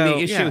 But I mean, the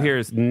issue here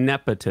is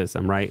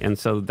nepotism, right? And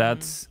so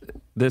this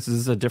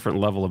is a different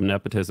level of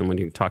nepotism when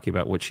you're talking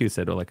about what she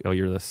said, or like, oh,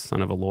 you're the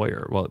son of a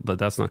lawyer. Well, but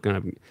that's not going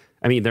to,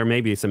 I mean, there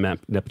may be some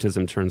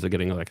nepotism in terms of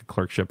getting like a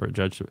clerkship or a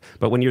judgeship.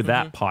 But when you're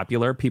that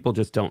popular, people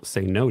just don't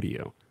say no to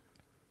you,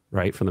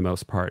 right? For the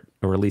most part,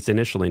 or at least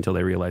initially until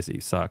they realize that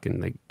you suck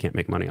and they can't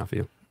make money off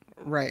you.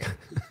 Right.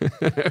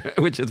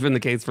 Which has been the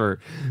case for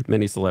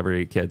many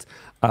celebrity kids.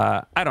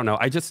 I don't know.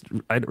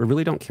 I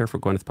really don't care for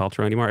Gwyneth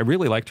Paltrow anymore. I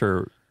really liked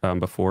her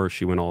before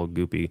she went all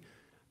goopy.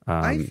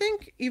 I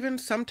think even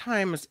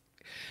sometimes,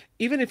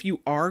 even if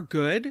you are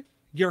good,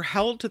 you're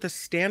held to the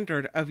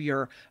standard of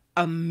your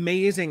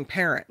amazing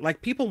parent.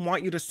 Like people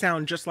want you to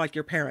sound just like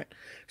your parent.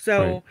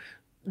 So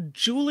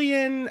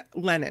Julian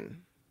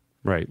Lennon.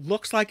 Right.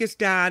 Looks like his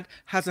dad,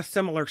 has a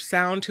similar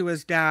sound to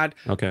his dad,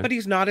 but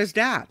he's not his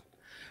dad.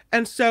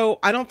 And so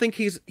I don't think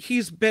he's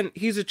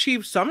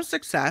achieved some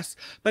success,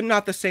 but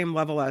not the same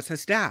level as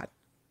his dad.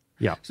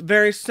 Yeah. It's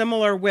very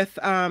similar with,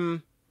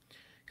 God,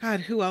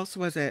 who else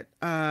was it?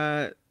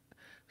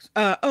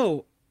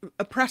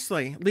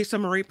 Presley, Lisa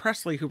Marie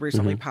Presley, who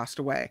recently passed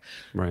away.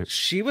 Right.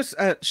 She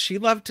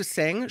loved to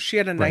sing. She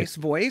had a nice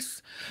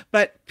voice,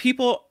 but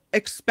people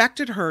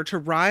expected her to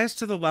rise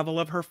to the level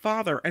of her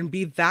father and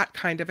be that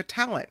kind of a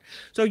talent.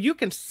 So you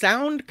can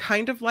sound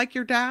kind of like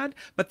your dad,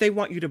 but they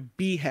want you to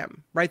be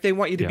him, right? They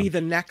want you to be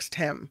the next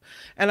him.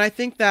 And I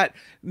think that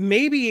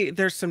maybe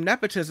there's some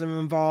nepotism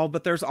involved,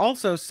 but there's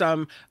also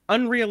some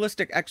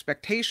unrealistic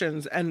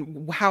expectations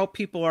and how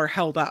people are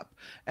held up.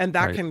 And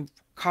that can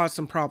cause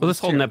some problems. Well, this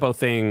whole Nepo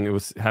thing, it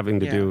was having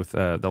to do with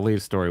the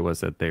latest story was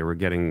that they were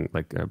getting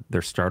like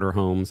their starter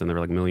homes, and they were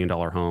like $1 million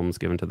homes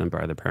given to them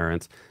by their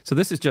parents. So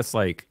this is just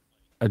like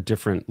a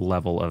different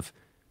level of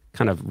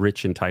kind of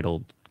rich,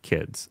 entitled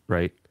kids,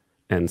 right?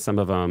 and some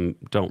of them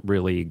don't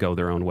really go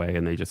their own way,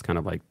 and they just kind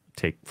of like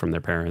take from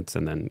their parents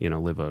and then, you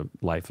know, live a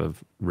life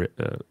of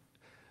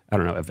I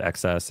don't know, of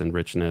excess and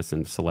richness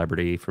and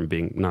celebrity from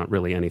being not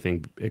really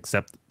anything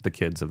except the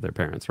kids of their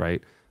parents,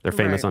 right? They're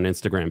famous on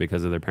Instagram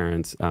because of their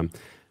parents.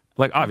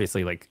 Like,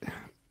 obviously, like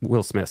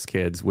Will Smith's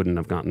kids wouldn't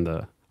have gotten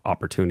the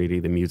opportunity,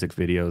 the music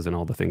videos and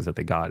all the things that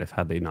they got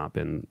had they not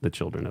been the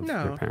children of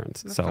their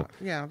parents. So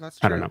yeah, that's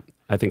true. I don't know.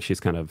 I think she's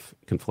kind of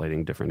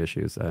conflating different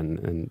issues.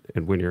 And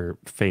when you're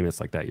famous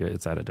like that,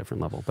 it's at a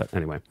different level. But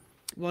anyway.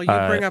 Well,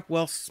 you bring up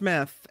Will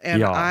Smith,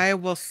 and I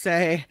will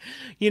say,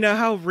 you know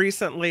how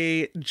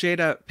recently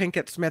Jada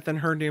Pinkett Smith in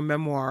her new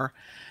memoir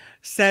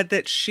said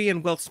that she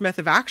and Will Smith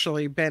have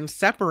actually been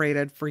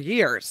separated for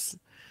years.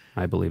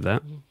 I believe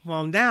that.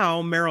 Well,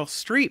 now Meryl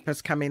Streep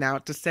is coming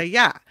out to say,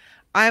 yeah,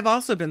 I've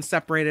also been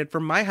separated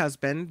from my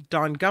husband,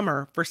 Don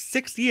Gummer, for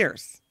 6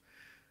 years.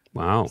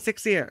 Wow.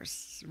 6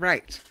 years.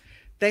 Right.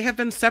 They have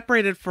been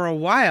separated for a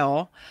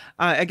while,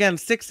 again,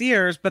 6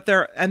 years, but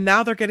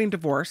now they're getting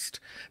divorced.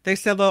 They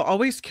said they'll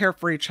always care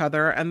for each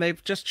other, and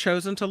they've just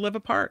chosen to live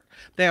apart.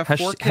 They have 4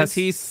 kids. Has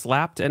he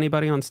slapped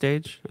anybody on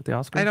stage at the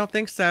Oscars? I don't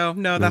think so.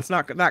 No, that's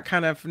not that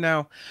kind of,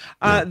 no.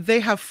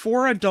 They have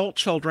 4 adult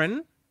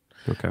children.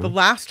 Okay. The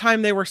last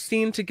time they were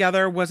seen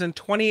together was in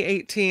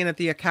 2018 at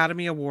the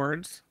Academy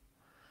Awards.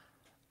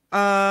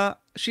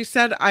 She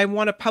said, I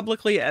want to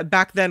publicly,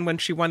 back then when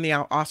she won the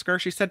Oscar,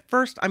 she said,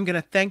 first, I'm going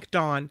to thank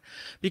Don,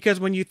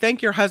 because when you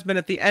thank your husband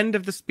at the end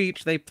of the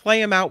speech, they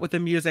play him out with the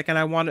music, and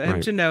I want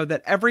him to know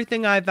that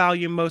everything I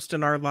value most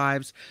in our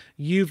lives,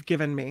 you've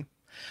given me.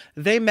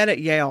 They met at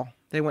Yale.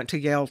 They went to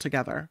Yale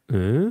together.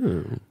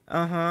 Ooh.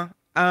 Uh-huh.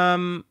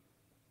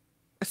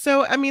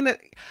 So, I mean,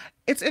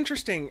 it's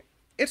interesting.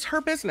 It's her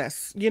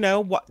business. You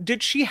know, what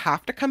did she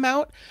have to come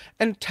out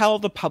and tell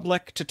the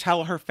public, to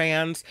tell her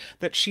fans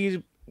that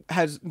she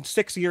has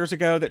 6 years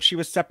ago that she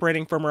was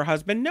separating from her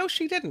husband? No,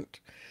 she didn't.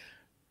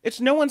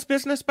 It's no one's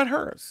business but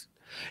hers.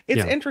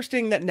 It's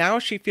interesting that now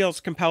she feels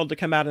compelled to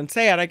come out and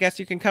say it. I guess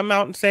you can come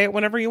out and say it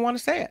whenever you want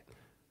to say it.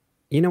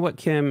 You know what,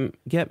 Kim?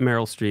 Get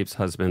Meryl Streep's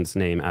husband's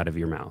name out of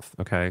your mouth,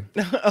 okay?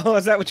 Oh,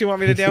 is that what you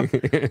want me to do?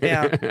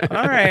 Yeah.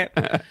 All right.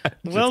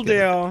 Will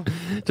do.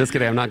 Just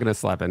kidding. I'm not going to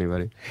slap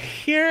anybody.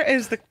 Here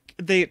is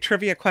the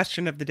trivia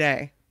question of the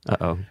day.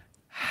 Uh-oh.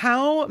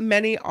 How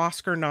many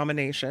Oscar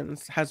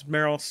nominations has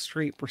Meryl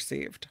Streep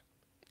received?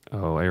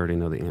 Oh, I already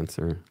know the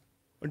answer.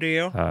 Do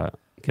you?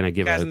 Can I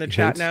give guys a in the hint?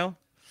 chat know?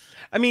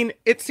 I mean,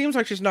 it seems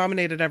like she's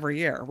nominated every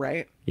year,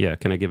 right? Yeah.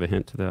 Can I give a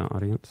hint to the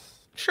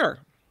audience? Sure.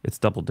 It's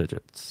double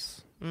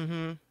digits.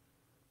 Mm-hmm.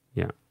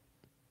 Yeah.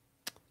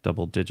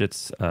 Double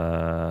digits.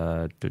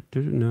 No,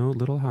 a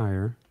little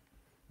higher.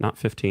 Not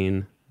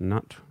 15.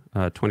 Not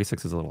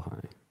 26 is a little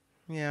high.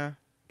 Yeah.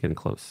 Getting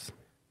close.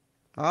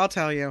 I'll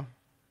tell you.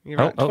 You're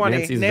at 20.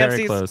 Nancy's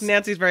very close.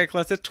 Nancy's very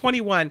close. It's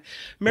 21.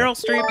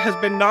 Meryl Streep has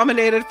been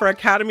nominated for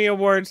Academy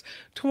Awards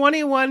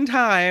 21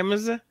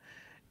 times.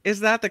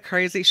 Is that the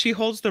crazy? She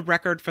holds the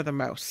record for the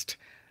most.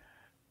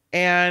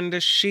 And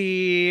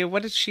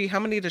how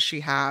many does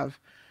she have?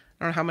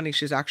 I don't know how many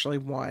she's actually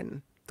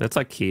won. That's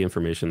like key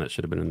information that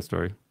should have been in the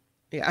story.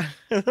 Yeah.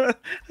 I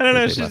don't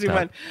know if she's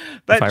won.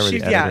 But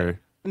she's,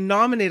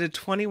 nominated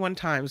 21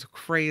 times.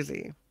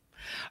 Crazy.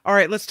 All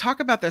right, let's talk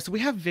about this. We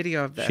have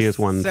video of this. She has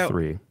won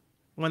 3.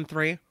 Won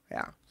 3?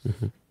 Yeah.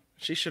 Mm-hmm.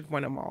 She should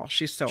win them all.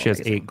 She's so She has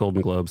amazing. 8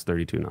 Golden Globes,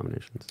 32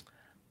 nominations.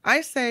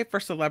 I say for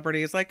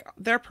celebrities, like,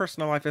 their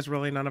personal life is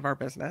really none of our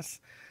business.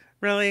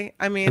 Really?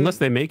 I mean... Unless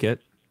they make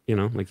it, you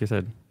know, like you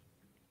said.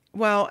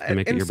 Well,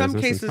 in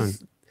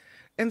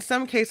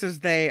some cases,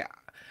 they...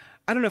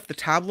 I don't know if the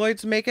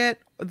tabloids make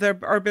it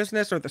our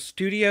business, or the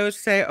studios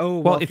say, oh,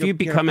 well, if you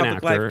become an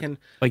actor,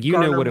 like, you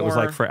know what it was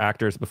like for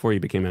actors before you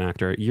became an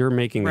actor. You're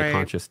making the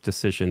conscious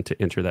decision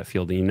to enter that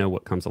field, and you know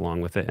what comes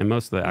along with it. And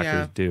most of the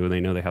actors do. They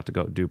know they have to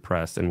go do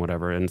press and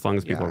whatever. And as long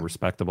as people are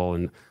respectable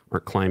and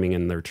aren't climbing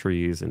in their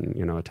trees and,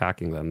 you know,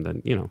 attacking them,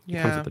 then, you know, it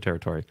comes with the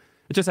territory.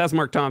 It just has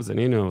Mark Thompson.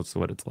 He knows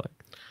what it's like.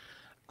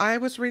 I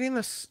was reading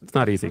this. It's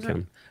not easy,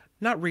 Kim.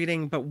 Not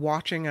reading, but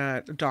watching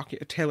a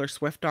Taylor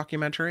Swift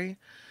documentary.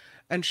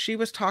 And she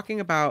was talking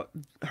about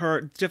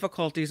her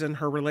difficulties in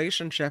her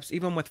relationships,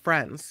 even with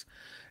friends.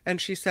 And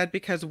she said,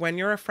 because when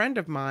you're a friend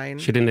of mine...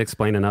 She didn't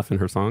explain enough in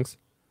her songs?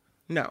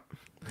 No.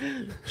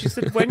 She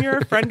said, when you're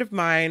a friend of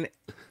mine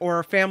or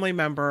a family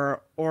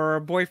member or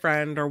a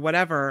boyfriend or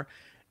whatever,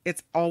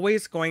 it's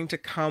always going to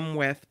come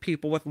with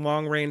people with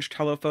long-range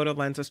telephoto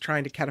lenses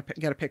trying to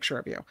get a picture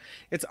of you.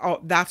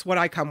 That's what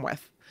I come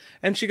with.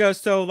 And she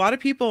goes, so a lot of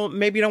people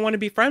maybe don't want to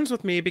be friends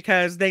with me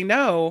because they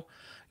know...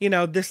 You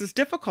know, this is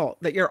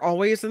difficult, that you're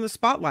always in the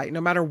spotlight.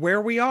 No matter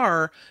where we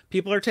are,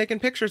 people are taking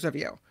pictures of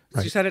you.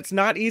 Right. She said it's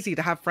not easy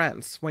to have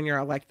friends when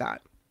you're like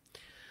that.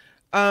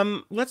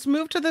 Let's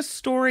move to this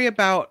story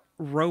about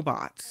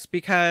robots,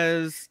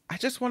 because I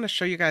just want to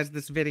show you guys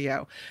this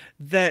video.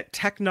 The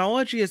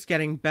technology is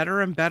getting better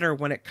and better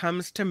when it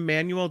comes to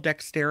manual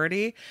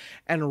dexterity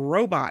and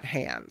robot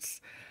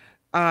hands.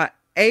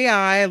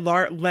 AI,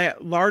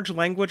 large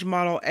language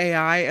model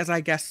AI, is,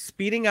 I guess,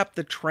 speeding up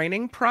the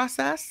training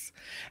process.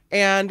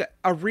 And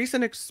a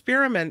recent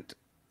experiment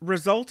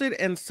resulted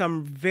in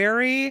some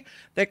very,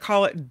 they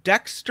call it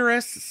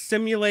dexterous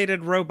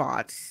simulated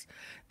robots.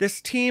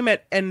 This team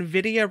at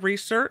NVIDIA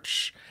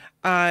Research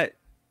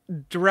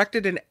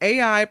directed an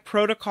AI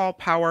protocol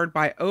powered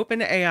by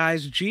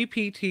OpenAI's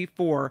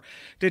GPT-4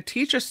 to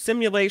teach a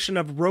simulation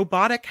of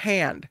robotic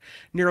hand.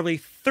 Nearly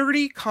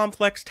 30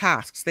 complex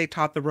tasks they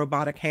taught the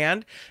robotic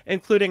hand,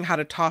 including how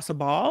to toss a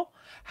ball,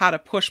 how to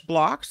push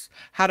blocks,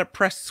 how to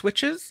press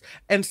switches,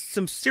 and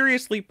some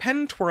seriously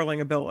pen twirling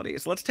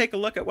abilities. Let's take a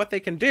look at what they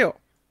can do.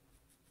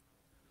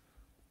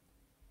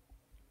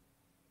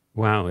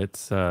 Wow,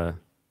 it's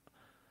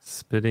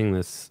spitting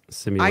this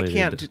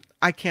simulated.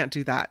 I can't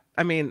do that.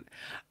 I mean,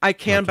 I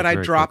can, but I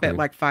drop it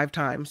like 5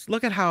 times.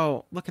 Look at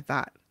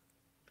that.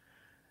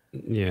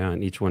 Yeah,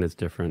 and each one is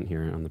different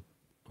here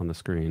on the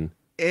screen.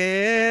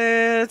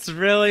 It's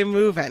really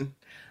moving.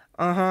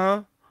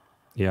 Uh-huh.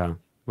 Yeah.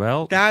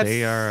 Well,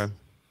 they are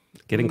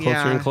getting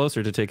closer and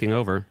closer to taking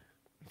over.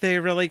 They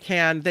really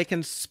can. They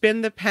can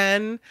spin the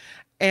pen,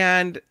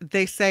 and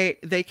they say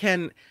they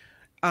can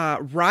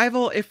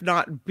rival, if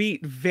not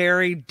beat,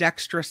 very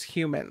dexterous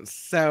humans.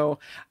 So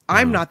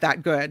I'm not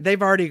that good.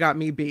 They've already got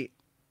me beat.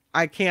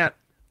 I can't.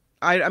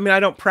 I mean, I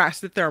don't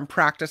sit there and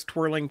practice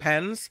twirling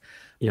pens,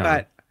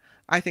 but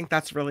I think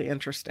that's really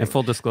interesting. In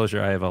full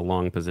disclosure, I have a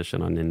long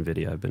position on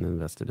NVIDIA. I've been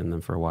invested in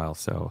them for a while.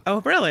 So.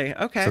 Oh, really?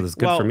 Okay. So this is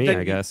good for me,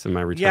 I guess, in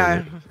my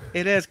retirement. Yeah,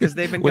 it is, because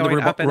they've been going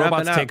up and up and up. When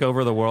robots take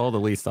over the world,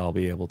 at least I'll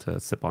be able to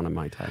sip on a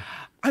Mai Tai.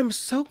 I'm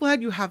so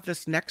glad you have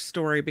this next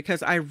story,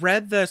 because I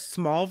read the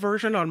small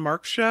version on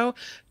Mark's show.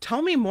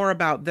 Tell me more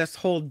about this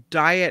whole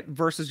diet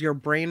versus your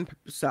brain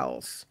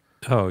cells.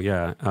 Oh,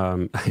 yeah.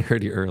 I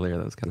heard you earlier.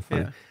 That was kind of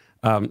funny. Yeah.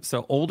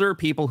 So older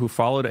people who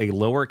followed a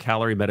lower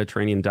calorie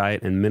Mediterranean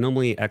diet and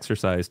minimally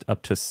exercised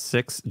up to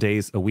 6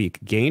 days a week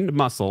gained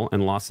muscle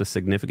and lost a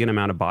significant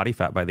amount of body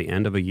fat by the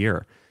end of a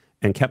year,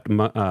 and kept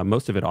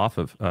most of it off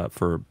of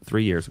for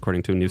 3 years,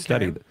 according to a new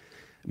study.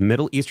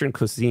 Middle Eastern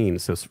cuisine,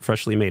 so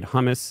freshly made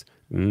hummus,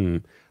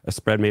 a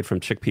spread made from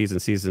chickpeas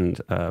and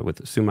seasoned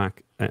with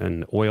sumac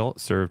and oil,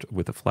 served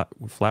with a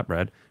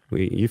flatbread.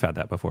 You've had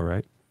that before,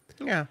 right?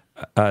 Yeah.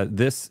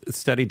 This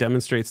study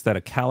demonstrates that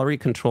a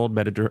calorie-controlled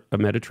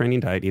Mediterranean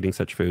diet, eating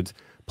such foods,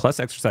 plus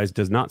exercise,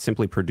 does not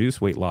simply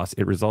produce weight loss.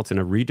 It results in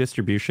a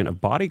redistribution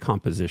of body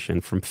composition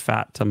from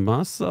fat to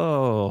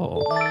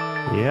muscle.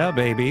 Yeah,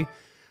 baby.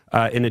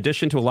 In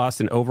addition to a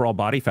loss in overall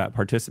body fat,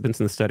 participants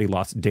in the study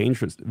lost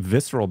dangerous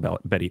visceral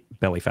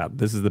belly fat.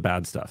 This is the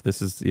bad stuff.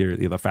 This is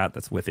the fat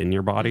that's within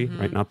your body,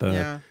 right? Not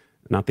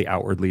the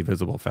outwardly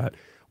visible fat.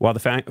 While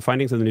the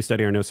findings of the new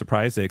study are no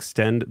surprise, they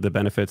extend the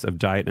benefits of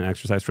diet and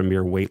exercise from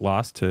mere weight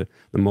loss to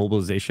the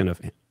mobilization of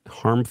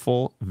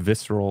harmful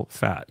visceral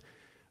fat.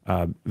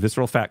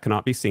 Visceral fat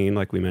cannot be seen,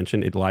 like we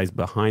mentioned. It lies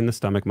behind the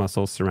stomach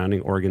muscles,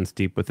 surrounding organs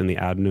deep within the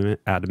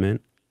abdomen.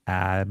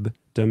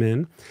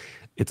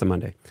 It's a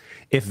Monday.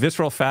 If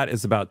visceral fat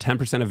is about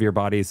 10% of your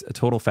body's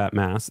total fat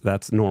mass,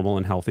 that's normal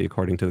and healthy,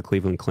 according to the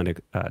Cleveland Clinic.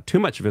 Too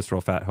much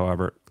visceral fat,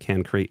 however,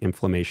 can create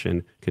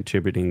inflammation,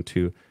 contributing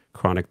to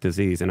chronic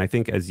disease. And I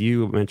think, as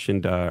you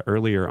mentioned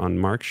earlier on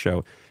Mark's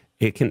show,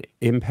 it can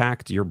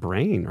impact your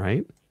brain,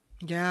 right?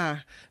 Yeah.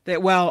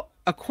 Well,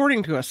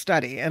 according to a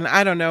study, and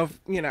I don't know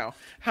if,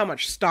 how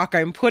much stock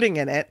I'm putting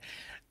in it,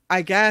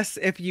 I guess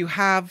if you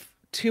have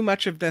too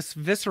much of this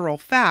visceral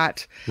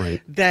fat,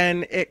 right,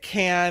 then it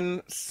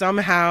can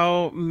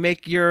somehow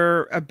make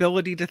your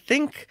ability to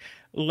think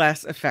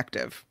less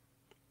effective.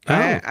 Oh,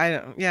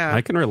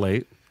 I can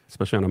relate,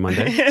 especially on a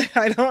Monday.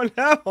 I don't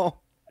know.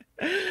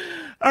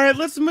 All right,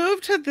 let's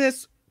move to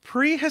this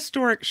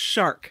prehistoric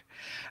shark.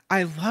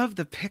 I love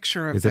the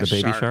picture of this shark. Is it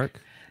a baby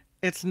shark?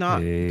 It's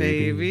not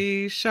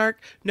baby shark.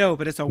 No,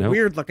 but it's a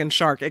weird looking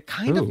shark. It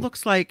kind of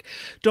looks like,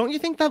 don't you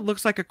think that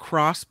looks like a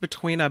cross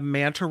between a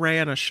manta ray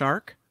and a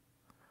shark?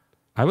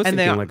 I was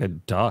thinking like a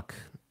duck.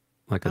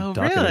 Like a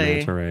duck and a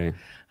manta ray.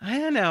 I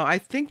don't know. I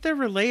think they're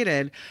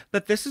related,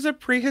 but this is a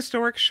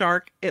prehistoric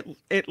shark.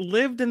 It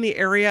lived in the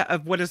area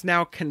of what is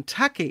now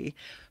Kentucky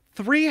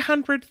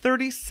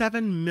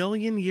 337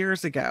 million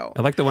years ago.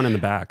 I like the one in the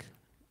back.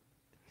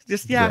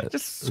 Just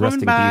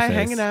swimming by,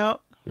 hanging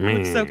out.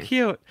 Looks so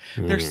cute.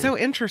 They're so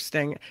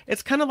interesting.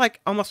 It's kind of like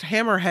almost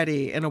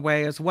hammerheady in a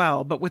way as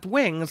well, but with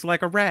wings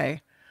like a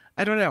ray.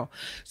 I don't know.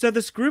 So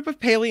this group of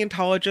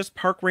paleontologists,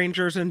 park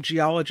rangers, and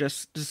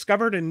geologists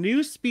discovered a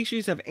new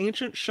species of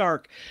ancient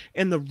shark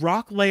in the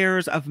rock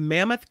layers of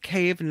Mammoth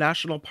Cave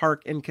National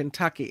Park in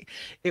Kentucky.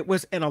 It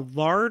was in a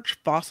large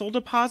fossil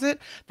deposit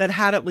that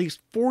had at least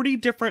 40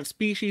 different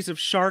species of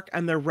shark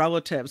and their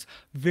relatives,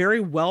 very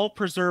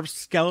well-preserved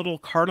skeletal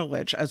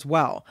cartilage as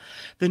well.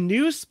 The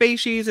new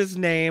species is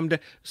named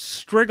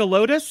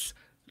Strigolotus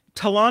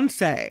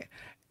talonsae.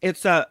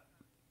 It's a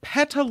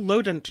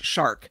petalodont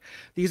shark.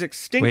 These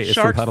extinct sharks. Wait, it's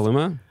from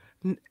Petaluma?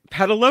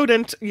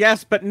 Petalodont,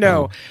 yes, but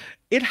no.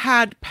 It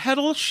had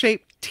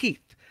petal-shaped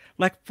teeth,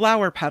 like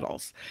flower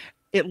petals.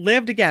 It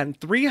lived again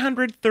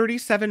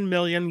 337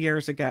 million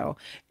years ago.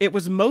 It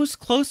was most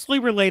closely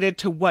related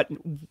to what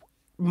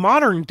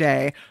modern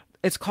day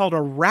it's called a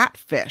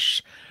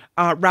ratfish.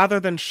 Rather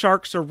than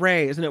sharks or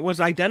rays, and it was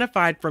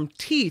identified from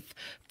teeth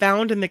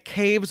found in the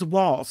cave's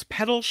walls,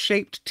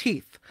 petal-shaped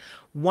teeth.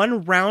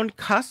 One round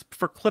cusp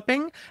for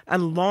clipping,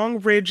 and long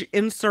ridge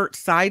insert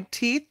side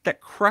teeth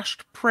that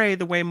crushed prey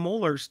the way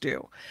molars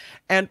do.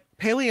 And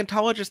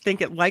paleontologists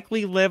think it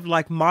likely lived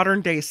like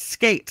modern day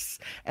skates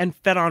and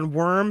fed on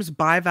worms,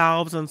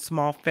 bivalves, and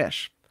small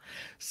fish.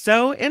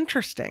 So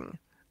interesting.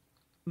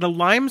 The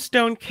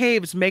limestone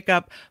caves make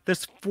up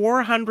this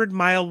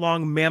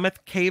 400-mile-long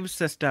mammoth cave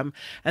system,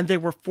 and they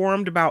were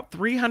formed about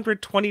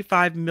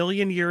 325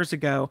 million years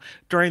ago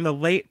during the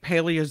late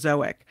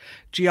Paleozoic.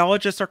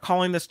 Geologists are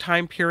calling this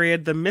time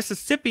period the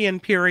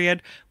Mississippian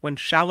period, when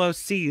shallow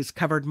seas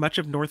covered much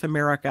of North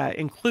America,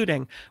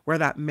 including where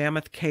that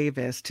mammoth cave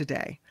is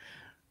today.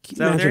 Can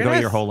you imagine going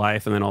your whole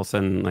life and then all of a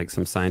sudden, like,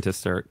 some scientists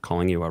start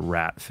calling you a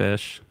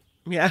ratfish?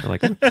 Yeah. They're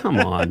like, oh, come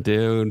on,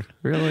 dude.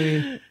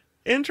 Really?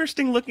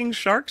 Interesting looking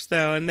sharks,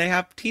 though, and they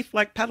have teeth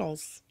like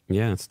petals.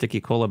 Yeah,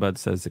 Sticky Cola Bud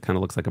says it kind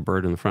of looks like a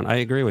bird in the front. I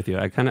agree with you.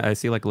 I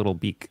see like a little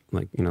beak,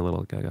 like, you know,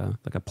 little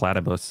like a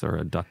platypus or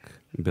a duck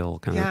bill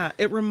kind of. Yeah,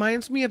 it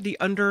reminds me of the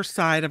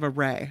underside of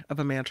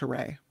a manta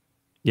ray.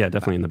 Yeah,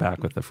 definitely in the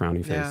back with the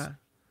frowny face. Yeah.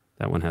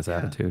 That one has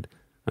attitude.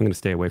 I'm going to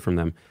stay away from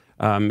them.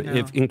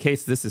 If in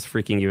case this is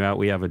freaking you out,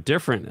 we have a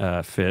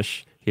different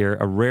fish here.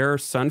 A rare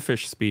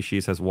sunfish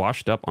species has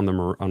washed up on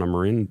a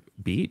Marin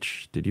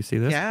beach. Did you see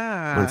this?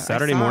 Yeah. On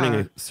Saturday morning,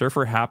 a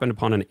surfer happened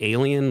upon an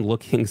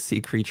alien-looking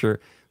sea creature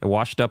that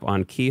washed up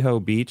on Kehoe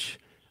Beach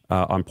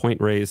on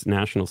Point Reyes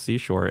National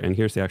Seashore. And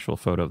here's the actual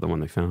photo of the one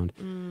they found.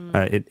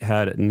 It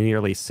had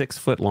nearly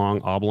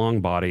 6-foot-long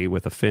oblong body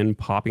with a fin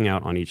popping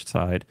out on each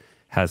side,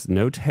 has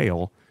no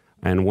tail,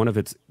 and one of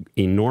its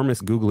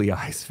enormous googly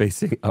eyes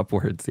facing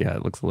upwards. Yeah,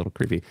 it looks a little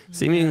creepy.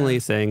 Seemingly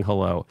saying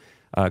hello.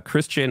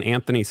 Christian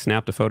Anthony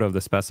snapped a photo of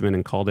the specimen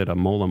and called it a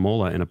mola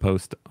mola in a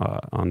post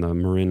on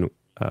the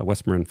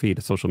West Marin feed,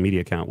 a social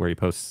media account where he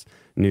posts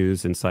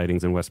news and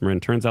sightings in West Marin.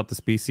 Turns out the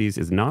species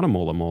is not a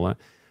mola mola,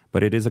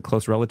 but it is a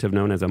close relative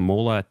known as a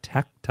mola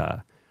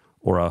tecta,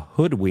 or a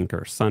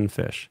hoodwinker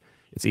sunfish.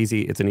 It's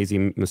an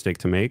easy mistake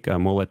to make.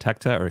 Mola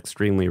tecta are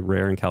extremely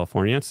rare in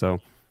California, so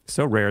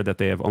rare that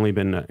they have only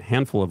been a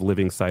handful of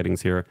living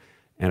sightings here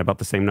and about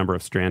the same number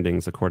of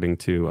strandings, according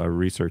to a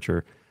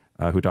researcher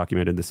who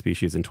documented the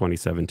species in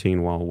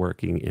 2017 while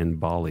working in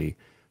Bali.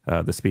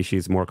 The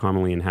species more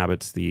commonly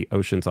inhabits the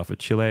oceans off of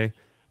Chile,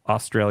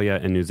 Australia,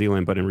 and New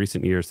Zealand, but in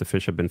recent years, the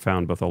fish have been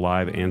found both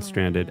alive and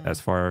stranded as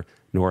far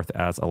north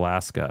as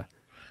Alaska.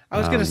 I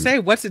was going to say,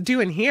 what's it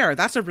doing here?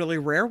 That's a really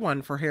rare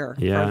one for here.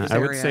 Yeah, I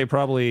would say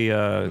probably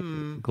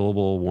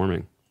global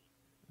warming,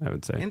 I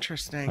would say.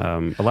 Interesting.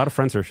 A lot of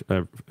friends are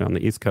on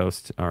the East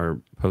Coast are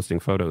posting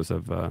photos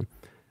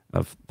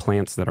of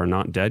plants that are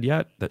not dead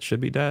yet, that should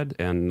be dead,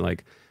 and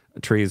like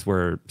trees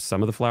where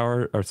some of the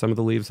flower or some of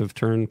the leaves have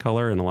turned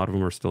color and a lot of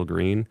them are still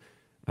green.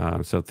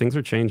 So things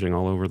are changing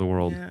all over the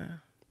world. Yeah.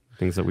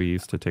 Things that we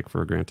used to take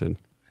for granted.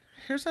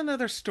 Here's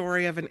another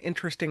story of an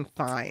interesting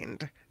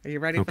find. Are you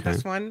ready for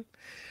this one?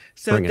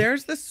 So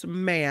there's this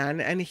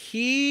man, and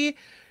he's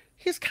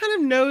kind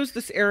of knows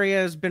this area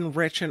has been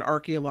rich in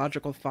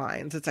archaeological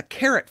finds. It's a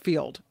carrot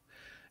field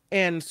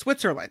in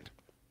Switzerland.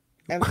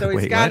 And so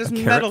he's got his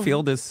carrot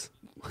field is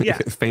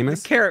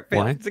famous? Carrot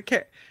field. Why?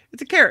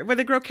 It's a carrot where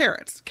they grow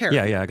carrots.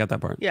 Yeah, I got that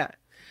part. Yeah.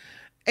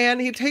 And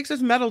he takes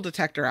his metal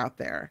detector out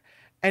there,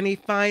 and he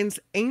finds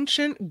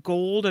ancient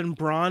gold and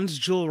bronze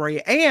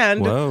jewelry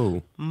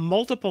and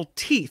multiple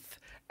teeth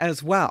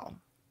as well.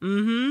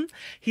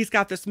 He's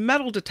got this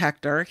metal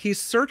detector.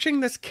 He's searching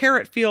this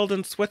carrot field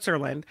in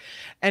Switzerland,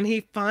 and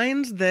he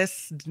finds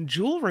this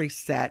jewelry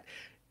set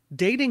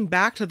dating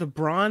back to the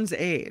Bronze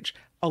Age,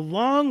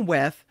 along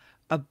with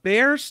a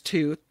bear's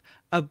tooth,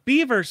 a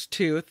beaver's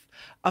tooth,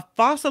 a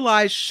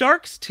fossilized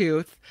shark's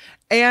tooth,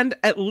 and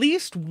at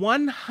least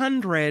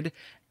 100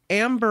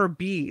 amber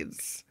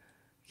beads.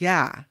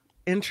 Yeah,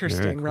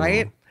 interesting, cool.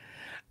 Right?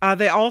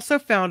 They also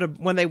found,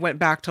 when they went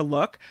back to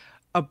look,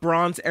 a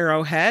bronze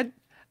arrowhead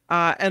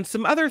and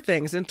some other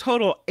things. In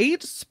total,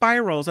 8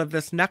 spirals of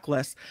this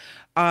necklace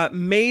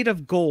made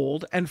of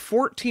gold and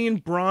 14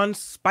 bronze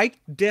spiked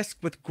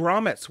discs with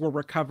grommets were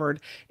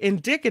recovered,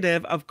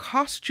 indicative of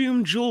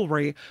costume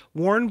jewelry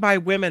worn by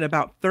women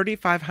about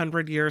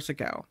 3,500 years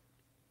ago.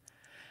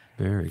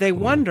 They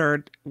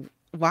wondered,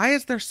 why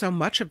is there so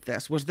much of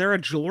this? Was there a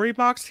jewelry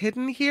box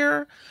hidden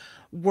here?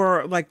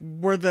 Were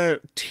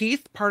the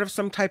teeth part of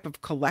some type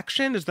of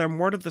collection? Is there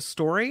more to the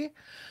story?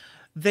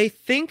 They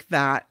think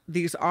that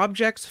these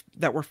objects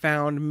that were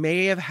found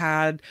may have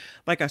had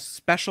like a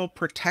special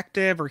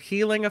protective or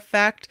healing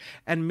effect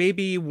and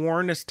maybe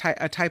worn as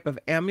a type of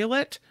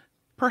amulet,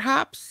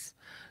 perhaps.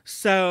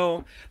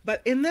 So,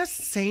 but in this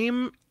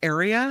same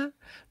area,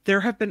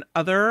 there have been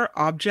other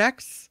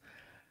objects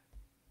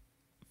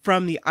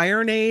from the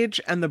Iron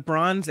Age and the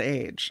Bronze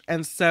Age.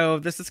 And so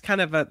this is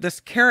kind of this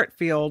carrot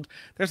field.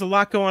 There's a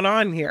lot going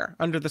on here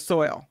under the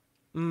soil.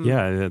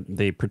 Yeah,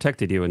 they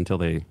protected you until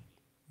they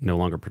no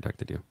longer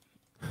protected you.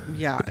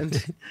 Yeah,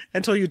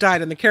 until you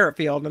died in the carrot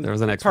field and there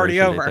was an party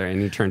over. There,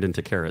 and you turned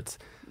into carrots.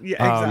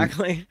 Yeah,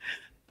 exactly.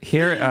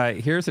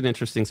 Here's an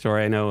interesting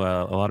story. I know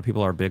a lot of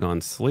people are big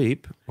on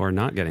sleep or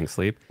not getting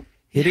sleep.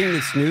 Hitting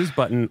the snooze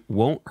button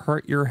won't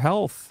hurt your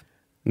health.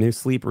 New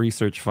sleep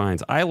research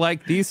finds. I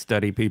like these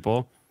study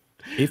people.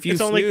 If you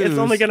snooze, it's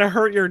only going to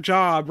hurt your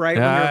job, right?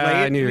 When you're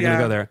late. I knew you were going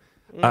to go there.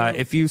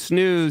 If you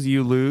snooze,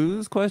 you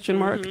lose? ?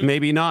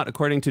 Maybe not.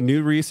 According to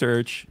new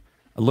research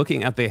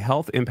looking at the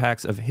health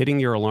impacts of hitting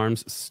your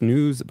alarm's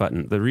snooze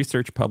button. The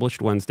research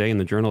published Wednesday in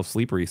the Journal of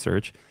Sleep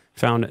Research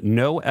found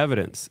no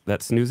evidence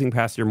that snoozing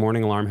past your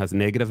morning alarm has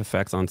negative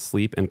effects on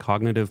sleep and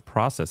cognitive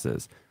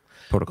processes.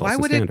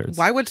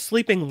 Why would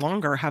sleeping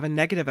longer have a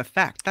negative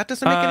effect? That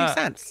doesn't make any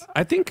sense.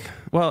 I think,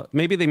 well,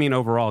 maybe they mean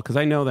overall, because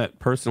I know that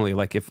personally,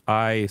 like if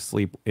I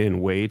sleep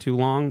in way too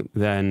long,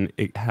 then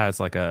it has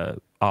like a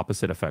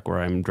opposite effect where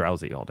I'm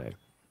drowsy all day.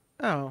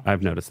 Oh.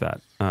 I've noticed that.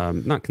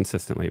 Not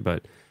consistently,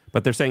 but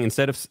they're saying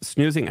instead of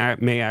snoozing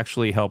may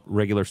actually help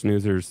regular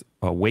snoozers'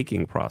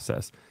 waking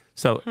process.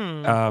 So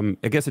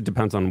I guess it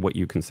depends on what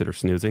you consider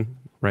snoozing,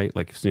 right?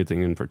 Like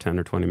snoozing in for 10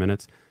 or 20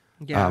 minutes.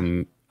 Yeah.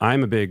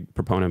 I'm a big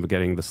proponent of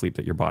getting the sleep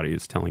that your body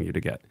is telling you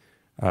to get.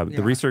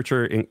 The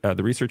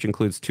research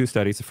includes 2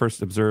 studies. The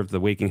first observed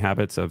the waking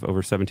habits of over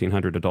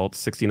 1,700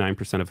 adults,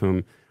 69% of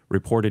whom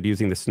reported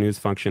using the snooze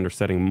function or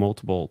setting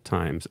multiple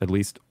times, at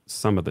least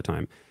some of the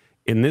time.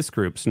 In this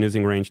group,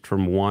 snoozing ranged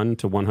from 1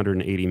 to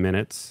 180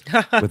 minutes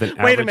with an Wait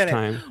a average minute.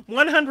 time.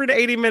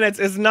 180 minutes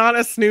is not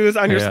a snooze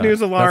on your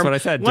snooze alarm. That's what I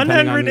said,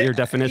 depending on your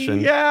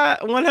definition. Yeah,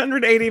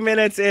 180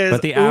 minutes is.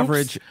 But the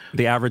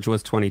average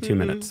was 22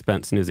 minutes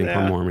spent snoozing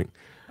per morning.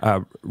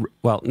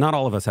 Well, not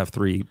all of us have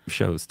 3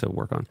 shows to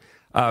work on.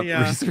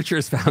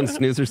 Researchers found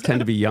snoozers tend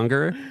to be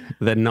younger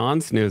than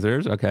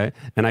non-snoozers,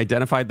 and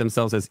identified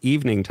themselves as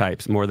evening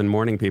types more than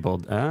morning people.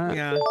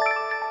 Can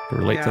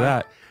relate to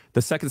that.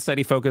 The second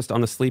study focused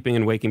on the sleeping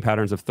and waking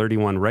patterns of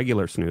 31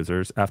 regular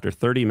snoozers. After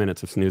 30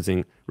 minutes of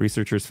snoozing,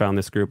 researchers found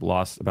this group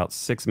lost about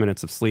 6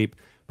 minutes of sleep,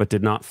 but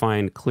did not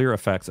find clear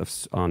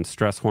effects on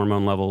stress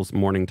hormone levels,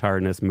 morning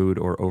tiredness, mood,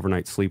 or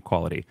overnight sleep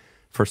quality.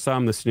 For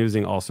some, the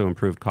snoozing also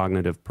improved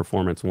cognitive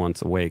performance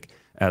once awake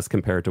as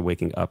compared to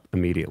waking up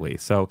immediately.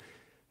 So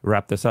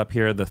wrap this up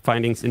here. The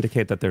findings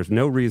indicate that there's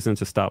no reason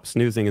to stop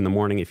snoozing in the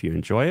morning if you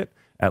enjoy it,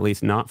 at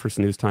least not for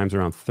snooze times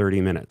around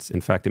 30 minutes.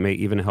 In fact, it may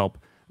even help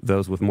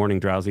those with morning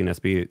drowsiness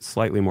be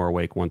slightly more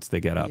awake once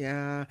they get up.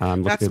 Yeah, it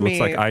looks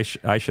like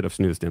I should have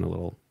snoozed in a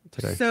little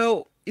today.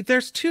 So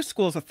there's 2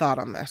 schools of thought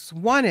on this.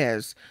 One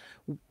is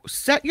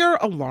set your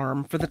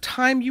alarm for the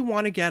time you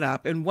want to get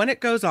up, and when it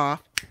goes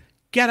off,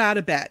 get out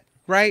of bed,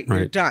 right?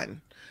 You're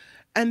done.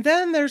 And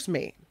then there's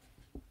me.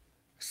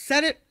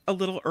 Set it a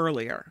little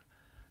earlier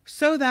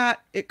so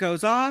that it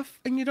goes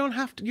off and you don't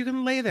have to, you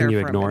can lay there for a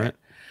minute. Can you ignore it?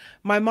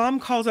 My mom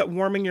calls it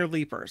warming your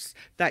leapers,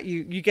 that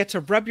you get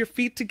to rub your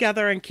feet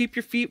together and keep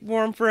your feet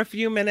warm for a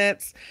few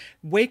minutes,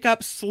 wake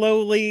up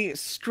slowly,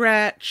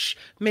 stretch,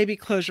 maybe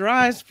close your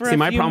eyes for a few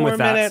more minutes. See, my problem with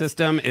that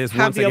system is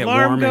once I get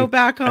warm, if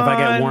I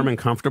get warm and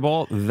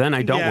comfortable, then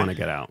I don't want to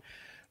get out.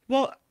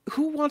 Well,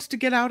 who wants to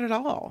get out at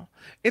all?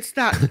 It's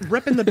that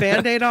ripping the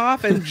Band-Aid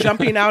off and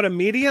jumping out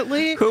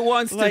immediately. Who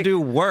wants to do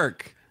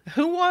work?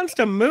 Who wants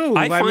to move?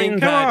 I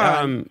find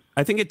that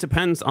I think it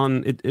depends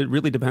on it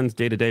really depends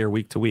day to day or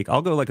week to week.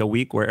 I'll go like a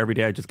week where every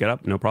day I just get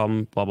up, no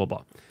problem, blah blah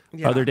blah.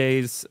 Yeah. Other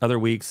days, other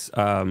weeks,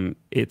 I'm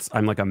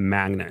like a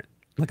magnet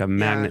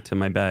to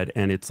my bed,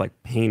 and it's like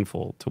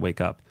painful to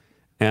wake up.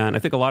 And I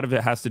think a lot of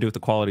it has to do with the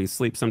quality of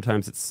sleep.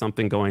 Sometimes it's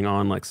something going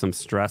on, like some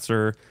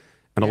stressor,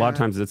 and a lot of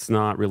times it's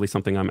not really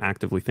something I'm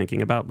actively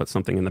thinking about, but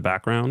something in the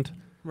background.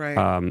 Right.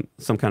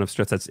 Some kind of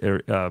stress that's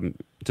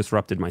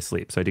disrupted my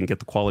sleep, so I didn't get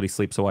the quality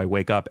sleep. So I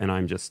wake up and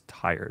I'm just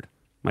tired.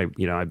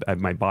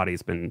 My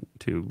body's been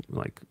too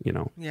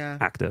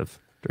active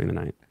during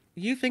the night.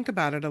 You think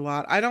about it a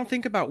lot. I don't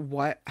think about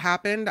what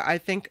happened. I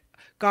think,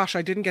 gosh,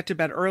 I didn't get to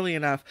bed early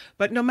enough.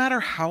 But no matter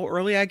how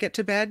early I get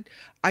to bed,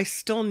 I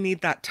still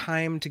need that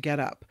time to get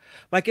up.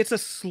 Like it's a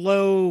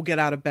slow get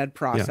out of bed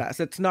process.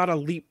 Yeah. It's not a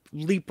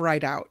leap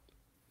right out.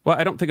 Well,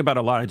 I don't think about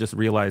it a lot. I just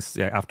realized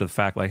after the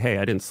fact, like, hey,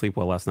 I didn't sleep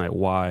well last night.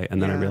 Why? And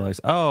then I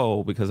realized,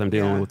 because I'm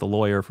dealing with a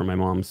lawyer for my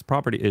mom's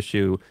property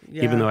issue.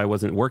 Yeah. Even though I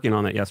wasn't working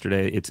on it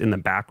yesterday, it's in the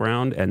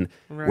background. And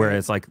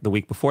whereas like the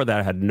week before that,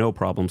 I had no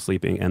problem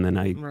sleeping. And then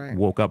I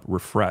woke up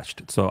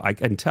refreshed. So I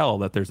can tell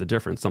that there's a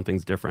difference.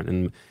 Something's different.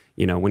 And,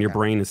 when your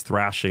brain is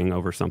thrashing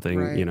over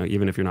something,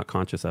 even if you're not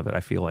conscious of it,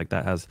 I feel like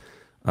that has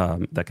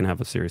that can have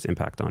a serious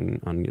impact on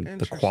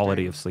the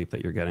quality of sleep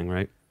that you're getting,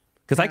 right?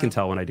 Because I can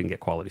tell when I didn't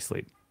get quality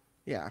sleep.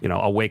 Yeah.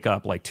 I'll wake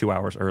up like 2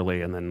 hours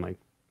early and then like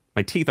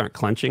my teeth aren't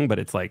clenching, but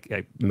it's like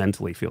I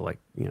mentally feel like,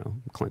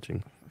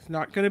 clenching. It's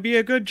not going to be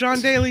a good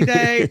John Daly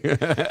day.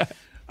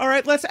 All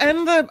right, let's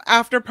end the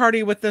after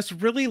party with this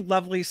really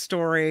lovely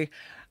story.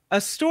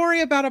 A story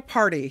about a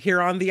party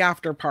here on the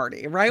after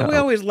party, right? We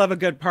always love a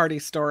good party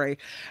story.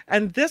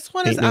 And this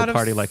one is out of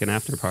party like an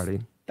after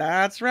party.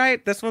 That's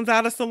right. This one's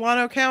out of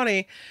Solano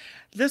County.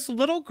 This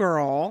little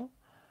girl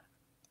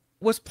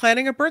was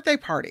planning a birthday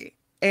party,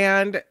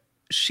 and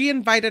she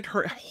invited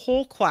her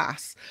whole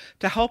class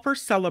to help her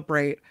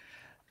celebrate,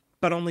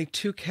 but only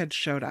 2 kids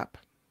showed up.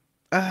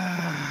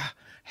 Ugh.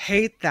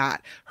 Hate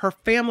that. Her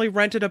family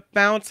rented a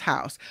bounce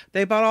house.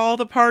 They bought all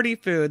the party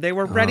food. They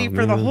were ready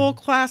for the whole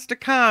class to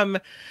come.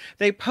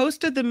 They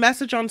posted the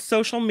message on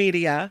social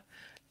media,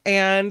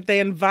 and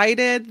they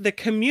invited the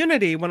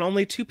community when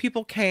only 2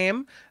 people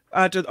came.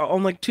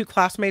 Only 2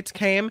 classmates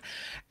came,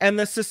 and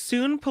the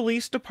Sassoon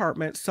Police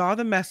Department saw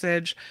the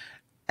message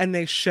and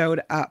they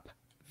showed up.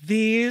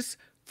 These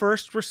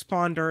first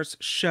responders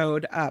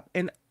showed up,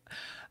 and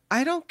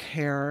I don't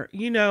care.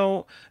 You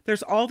know,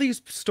 there's all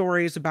these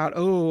stories about,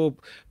 oh,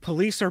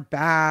 police are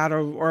bad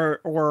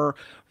or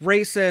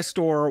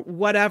racist or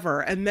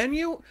whatever. And then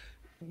you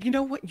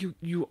know what?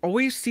 You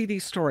always see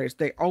these stories.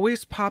 They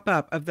always pop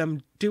up of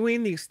them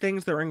doing these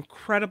things that are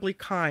incredibly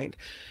kind.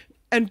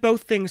 And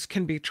both things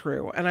can be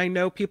true. And I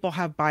know people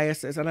have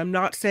biases, and I'm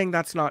not saying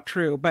that's not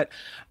true, but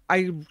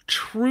I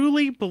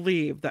truly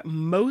believe that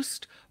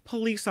most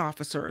police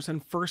officers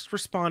and first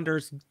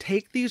responders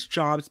take these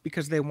jobs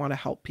because they want to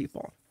help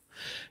people.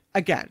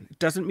 Again, it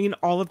doesn't mean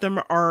all of them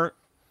are,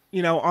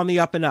 you know, on the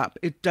up and up.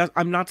 It does.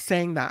 I'm not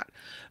saying that.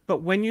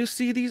 But when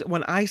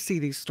I see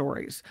these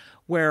stories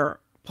where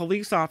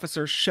police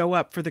officers show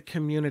up for the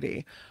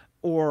community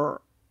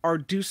or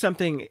do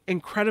something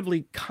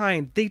incredibly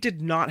kind, they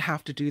did not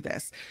have to do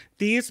this.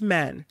 These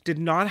men did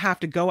not have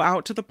to go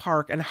out to the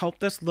park and help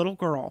this little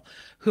girl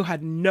who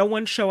had no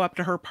one show up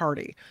to her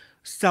party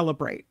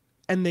celebrate.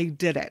 And they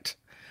did it.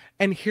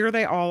 And here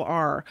they all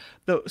are.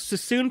 The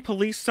Sassoon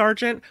police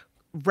sergeant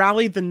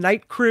rallied the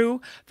night crew.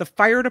 The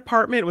fire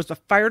department,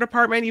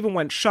 even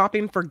went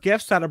shopping for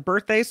gifts at a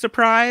birthday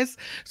surprise.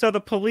 So the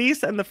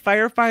police and the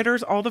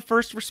firefighters, all the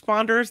first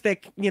responders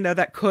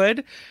that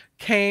could,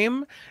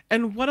 came.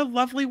 And what a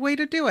lovely way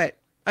to do it.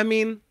 I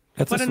mean,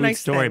 that's what a sweet nice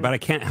story, thing. But I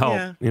can't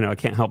help, I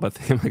can't help but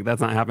think like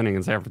that's not happening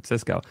in San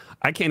Francisco.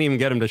 I can't even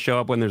get them to show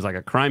up when there's like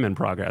a crime in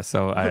progress.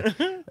 So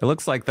it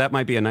looks like that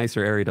might be a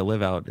nicer area to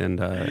live out. And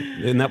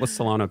that was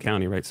Solano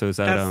County, right? So is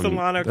that that's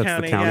Solano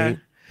County? The county? Yeah.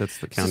 That's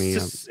the county.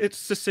 It's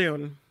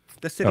Sassoon,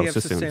 the city of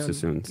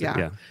Sassoon.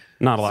 Yeah.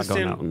 Not a lot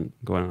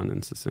going on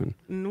in Sassoon.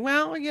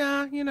 Well,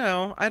 yeah,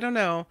 I don't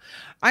know.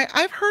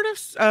 I've heard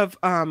of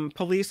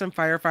police and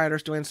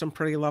firefighters doing some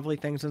pretty lovely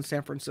things in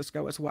San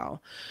Francisco as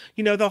well.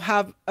 They'll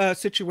have a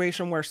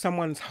situation where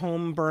someone's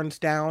home burns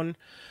down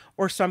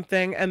or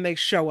something, and they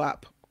show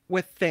up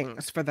with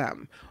things for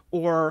them.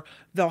 Or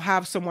they'll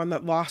have someone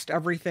that lost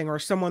everything or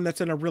someone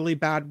that's in a really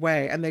bad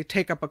way, and they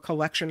take up a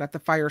collection at the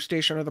fire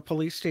station or the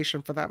police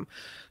station for them.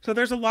 So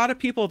there's a lot of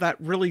people that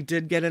really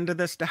did get into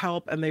this to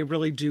help, and they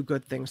really do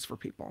good things for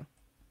people.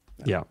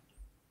 Yeah.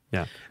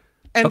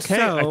 And okay,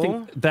 so, I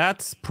think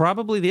that's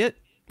probably it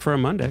for a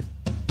Monday.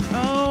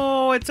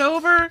 Oh, it's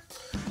over?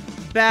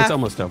 Beth. It's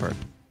almost over.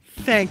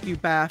 Thank you,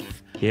 Beth.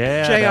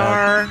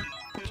 Yeah.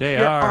 JR.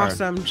 You're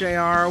awesome,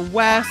 JR.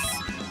 Wes,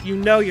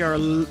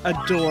 you're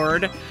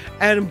adored.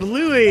 And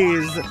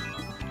Bluey's,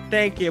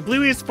 thank you.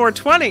 Bluey's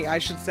 420, I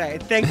should say.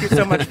 Thank you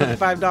so much for the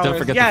 $5. Don't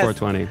forget the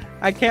 420.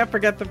 I can't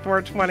forget the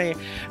 420.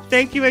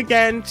 Thank you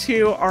again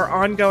to our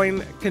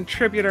ongoing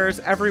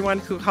contributors, everyone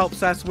who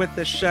helps us with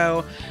this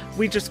show.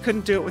 We just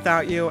couldn't do it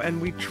without you,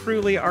 and we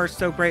truly are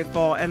so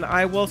grateful. And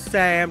I will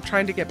say, I'm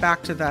trying to get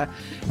back to the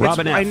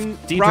Robin F,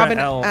 Deidre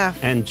L,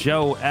 and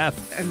Joe F.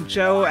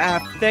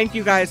 Thank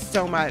you guys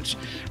so much.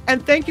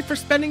 And thank you for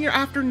spending your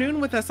afternoon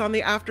with us on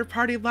the After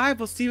Party Live.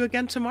 We'll see you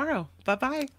again tomorrow. Bye-bye.